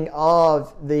taking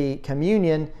of the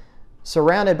communion,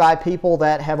 surrounded by people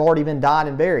that have already been died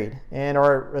and buried and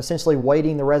are essentially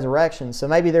waiting the resurrection. So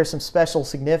maybe there's some special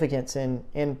significance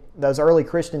in those early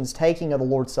Christians taking of the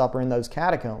Lord's Supper in those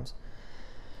catacombs.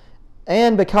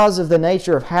 And because of the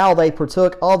nature of how they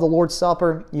partook of the Lord's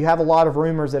Supper, you have a lot of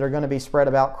rumors that are going to be spread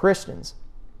about Christians,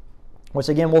 which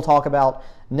again we'll talk about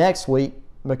next week,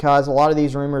 because a lot of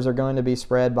these rumors are going to be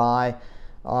spread by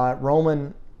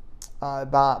Roman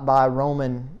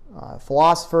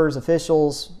philosophers,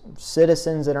 officials,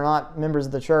 citizens that are not members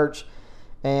of the church,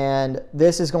 and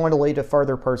this is going to lead to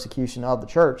further persecution of the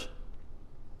church.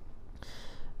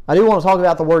 I do want to talk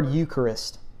about the word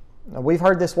Eucharist. Now, we've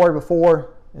heard this word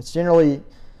before. It's generally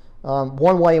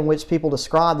one way in which people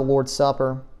describe the Lord's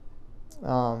Supper.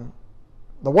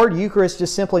 The word Eucharist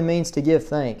just simply means to give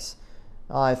thanks.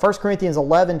 1 Corinthians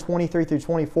 11, 23 through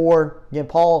 24, again,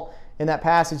 Paul, in that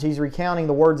passage, he's recounting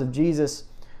the words of Jesus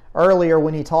earlier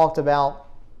when he talked about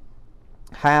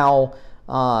how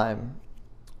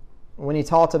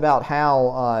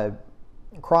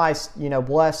Christ, you know,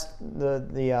 blessed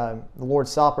the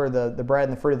Lord's Supper, the bread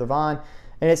and the fruit of the vine,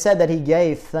 and it said that he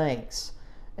gave thanks.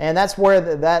 And that's where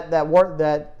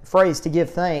that phrase "to give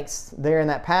thanks" there in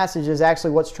that passage is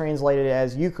actually what's translated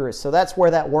as Eucharist. So that's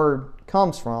where that word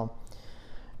comes from.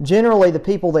 Generally, the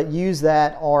people that use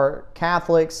that are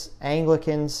Catholics,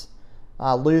 Anglicans,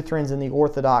 Lutherans, and the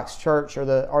Orthodox Church are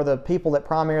the people that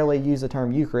primarily use the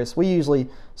term Eucharist. We usually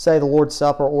say the Lord's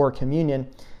Supper or communion.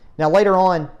 Now, later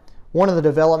on, one of the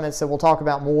developments that we'll talk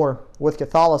about more with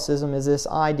Catholicism is this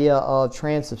idea of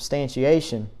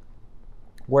transubstantiation,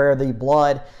 where the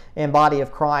blood and body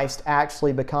of Christ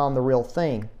actually become the real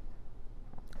thing.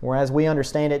 Whereas we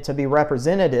understand it to be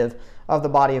representative of the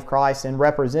body of Christ and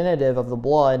representative of the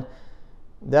blood,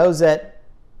 those that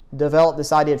develop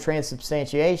this idea of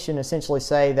transubstantiation essentially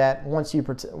say that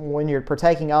when you're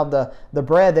partaking of the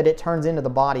bread, that it turns into the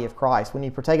body of Christ. When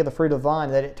you partake of the fruit of the vine,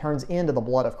 that it turns into the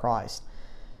blood of Christ.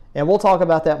 And we'll talk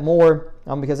about that more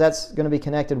because that's going to be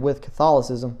connected with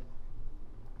Catholicism.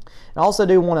 I also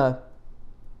do want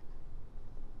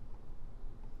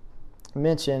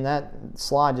mention, that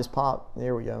slide just popped.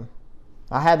 There we go.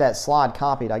 I had that slide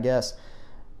copied, I guess.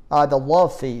 The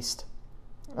love feast.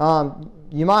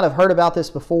 You might have heard about this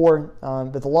before,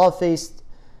 but the love feast,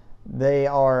 they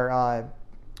are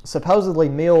supposedly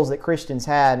meals that Christians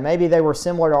had. Maybe they were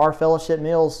similar to our fellowship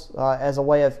meals as a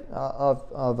way of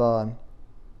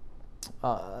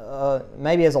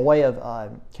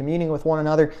communing with one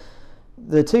another.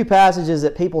 The two passages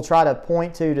that people try to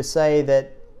point to say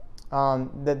that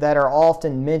that are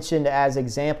often mentioned as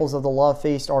examples of the love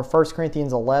feast are 1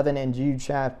 Corinthians 11 and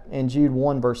Jude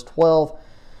 1 verse 12.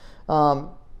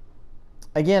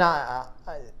 Again, I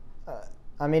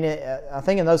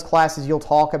think in those classes you'll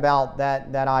talk about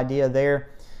that idea there.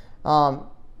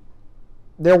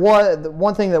 There was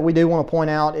one thing that we do want to point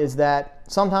out is that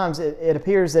sometimes it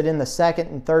appears that in the 2nd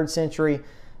and 3rd century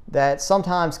that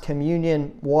sometimes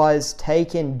communion was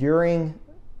taken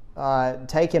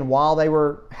while they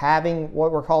were having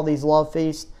what were called these love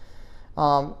feasts.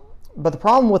 But the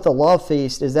problem with the love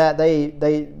feast is that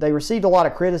they received a lot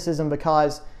of criticism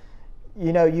because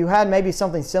you had maybe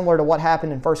something similar to what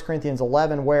happened in 1 Corinthians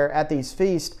 11, where at these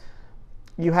feasts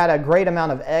you had a great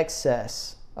amount of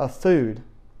excess of food.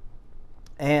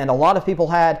 And a lot of people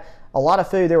had a lot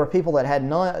of food. There were people that had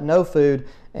no food,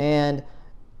 and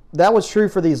that was true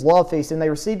for these love feasts, and they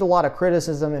received a lot of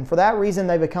criticism, and for that reason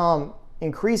they become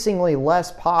increasingly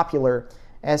less popular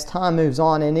as time moves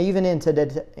on. And even in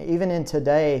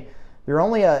today, there are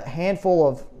only a handful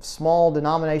of small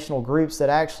denominational groups that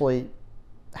actually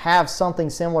have something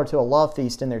similar to a love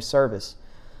feast in their service.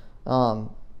 But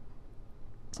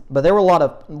there were a lot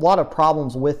of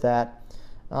problems with that.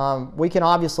 We can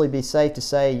obviously be safe to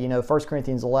say, 1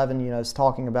 Corinthians 11, is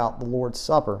talking about the Lord's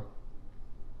Supper.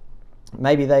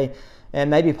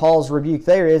 Maybe Paul's rebuke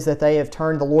there is that they have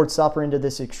turned the Lord's Supper into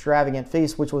this extravagant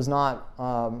feast, which was not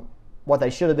what they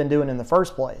should have been doing in the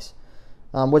first place,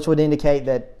 which would indicate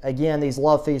that, again, these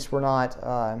love feasts were not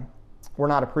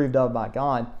approved of by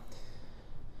God.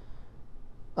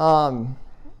 And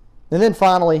then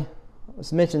finally,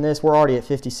 let's mention this. We're already at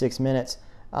 56 minutes.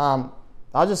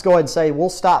 I'll just go ahead and say we'll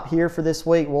stop here for this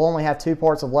week. We'll only have 2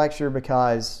 parts of lecture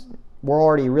because we're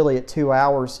already really at 2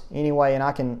 hours anyway,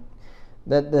 and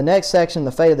the next section,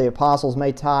 the fate of the apostles,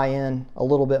 may tie in a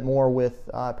little bit more with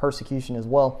persecution as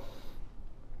well.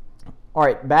 All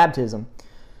right, baptism.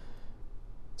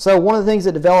 So one of the things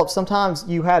that developed, sometimes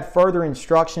you had further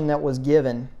instruction that was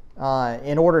given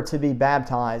in order to be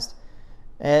baptized.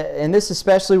 And this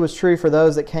especially was true for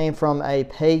those that came from a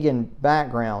pagan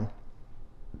background.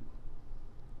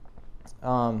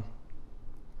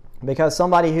 Because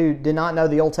somebody who did not know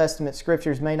the Old Testament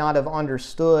scriptures may not have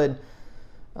understood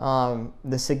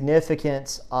the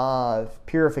significance of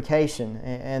purification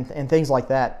and things like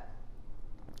that.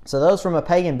 So those from a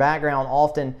pagan background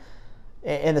often,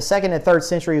 in the 2nd and 3rd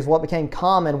centuries, what became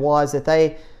common was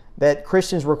that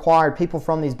Christians required people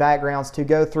from these backgrounds to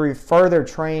go through further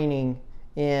training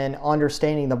in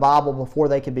understanding the Bible before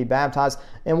they could be baptized.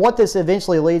 And what this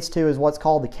eventually leads to is what's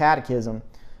called the catechism,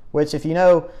 which, if you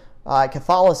know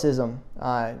Catholicism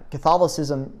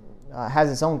has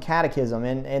its own catechism,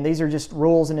 and these are just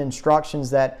rules and instructions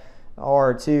that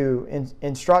are to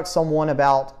instruct someone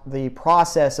about the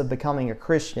process of becoming a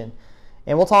Christian.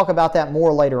 And we'll talk about that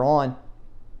more later on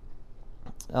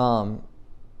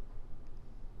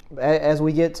as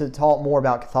we get to talk more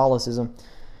about Catholicism.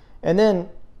 And then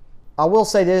I will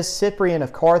say this, Cyprian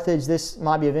of Carthage, this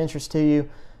might be of interest to you,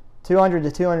 200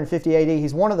 to 250 AD,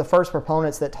 he's one of the first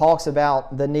proponents that talks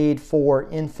about the need for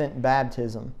infant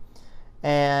baptism.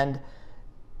 And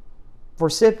for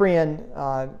Cyprian,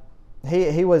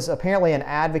 he was apparently an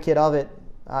advocate of it.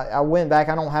 I went back,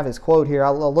 I don't have his quote here, I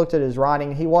looked at his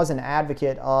writing. He was an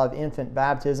advocate of infant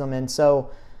baptism, and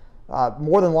so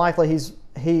more than likely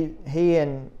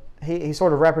he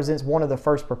sort of represents one of the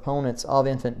first proponents of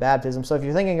infant baptism. So if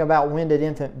you're thinking about when did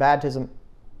infant baptism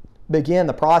begin,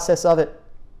 the process of it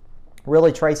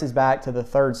really traces back to the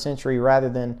 3rd century rather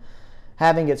than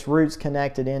having its roots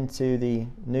connected into the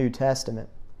New Testament.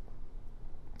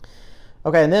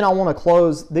 Okay, and then I want to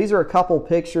close. These are a couple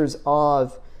pictures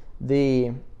of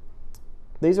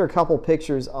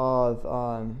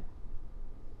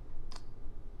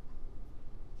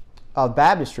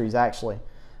baptistries, actually.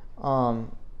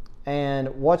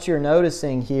 And what you're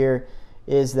noticing here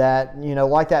is that,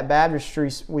 like that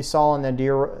baptistry we saw in the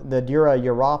Dura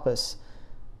Europos,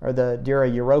 or the Dura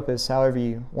Europos, however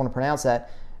you want to pronounce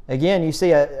that. Again, you see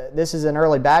this is an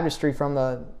early baptistry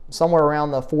from somewhere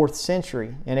around the 4th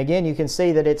century. And again, you can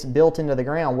see that it's built into the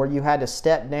ground where you had to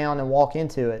step down and walk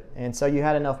into it. And so you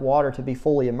had enough water to be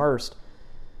fully immersed.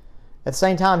 At the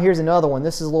same time, here's another one.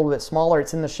 This is a little bit smaller.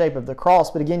 It's in the shape of the cross,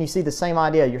 but again, you see the same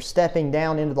idea. You're stepping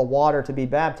down into the water to be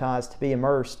baptized, to be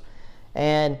immersed,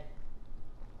 and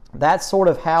that's sort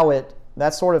of how it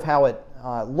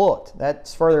looked.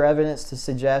 That's further evidence to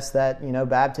suggest that, you know,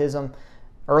 baptism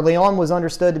early on was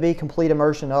understood to be complete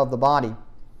immersion of the body.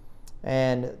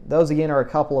 And those again are a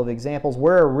couple of examples.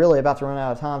 We're really about to run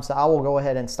out of time, so I will go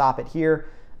ahead and stop it here.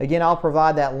 Again, I'll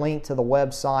provide that link to the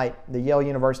website, the Yale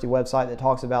University website, that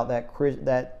talks about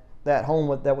that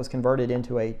home that was converted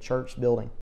into a church building.